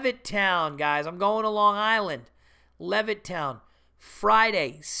Levittown, guys. I'm going to Long Island. Levittown.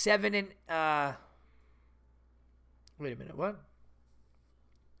 Friday, 7 and... wait a minute, what?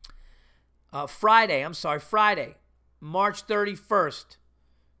 Friday, March 31st,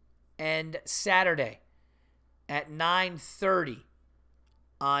 and Saturday at 9:30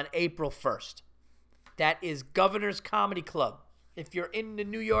 on April 1st. That is Governor's Comedy Club. If you're in the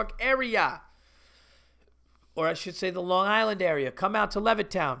New York area, or I should say the Long Island area, come out to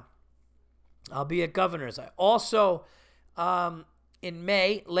Levittown. I'll be at Governor's. I also, in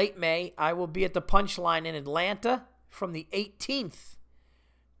May, late May, I will be at the Punchline in Atlanta from the 18th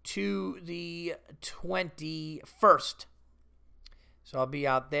to the 21st. So I'll be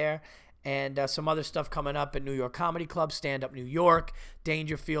out there. And some other stuff coming up at New York Comedy Club, Stand Up New York,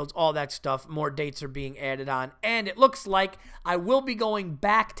 Dangerfields, all that stuff. More dates are being added on. And it looks like I will be going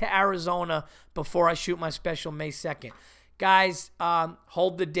back to Arizona before I shoot my special May 2nd. Guys,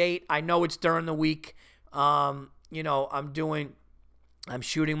 hold the date. I know it's during the week. I'm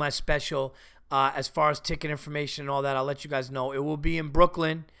shooting my special. As far as ticket information and all that, I'll let you guys know. It will be in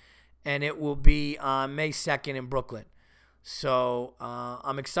Brooklyn, and it will be on May 2nd in Brooklyn. So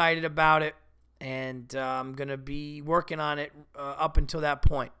I'm excited about it, and I'm going to be working on it up until that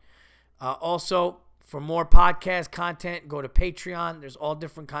point. Also, for more podcast content, go to Patreon. There's all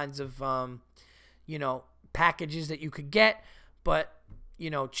different kinds of, packages that you could get. But,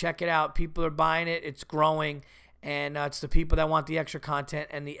 check it out. People are buying it. It's growing. And it's the people that want the extra content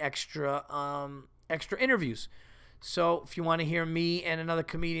and the extra interviews. So if you want to hear me and another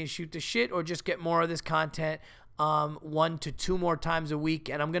comedian shoot the shit, or just get more of this content, 1 to 2 more times a week,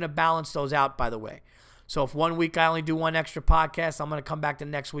 and I'm going to balance those out, by the way. So if one week I only do 1 extra podcast, I'm going to come back the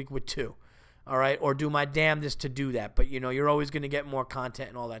next week with 2, all right? Or do my damnedest to do that. But, you're always going to get more content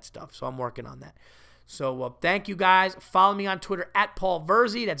and all that stuff, so I'm working on that. So thank you, guys. Follow me on Twitter,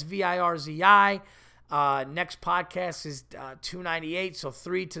 @PaulVirzi. That's VIRZI. Next podcast is 298, so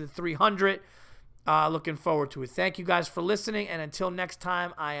 3 to the 300. Looking forward to it. Thank you, guys, for listening, and until next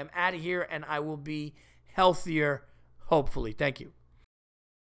time, I am out of here, and I will be healthier, hopefully. Thank you.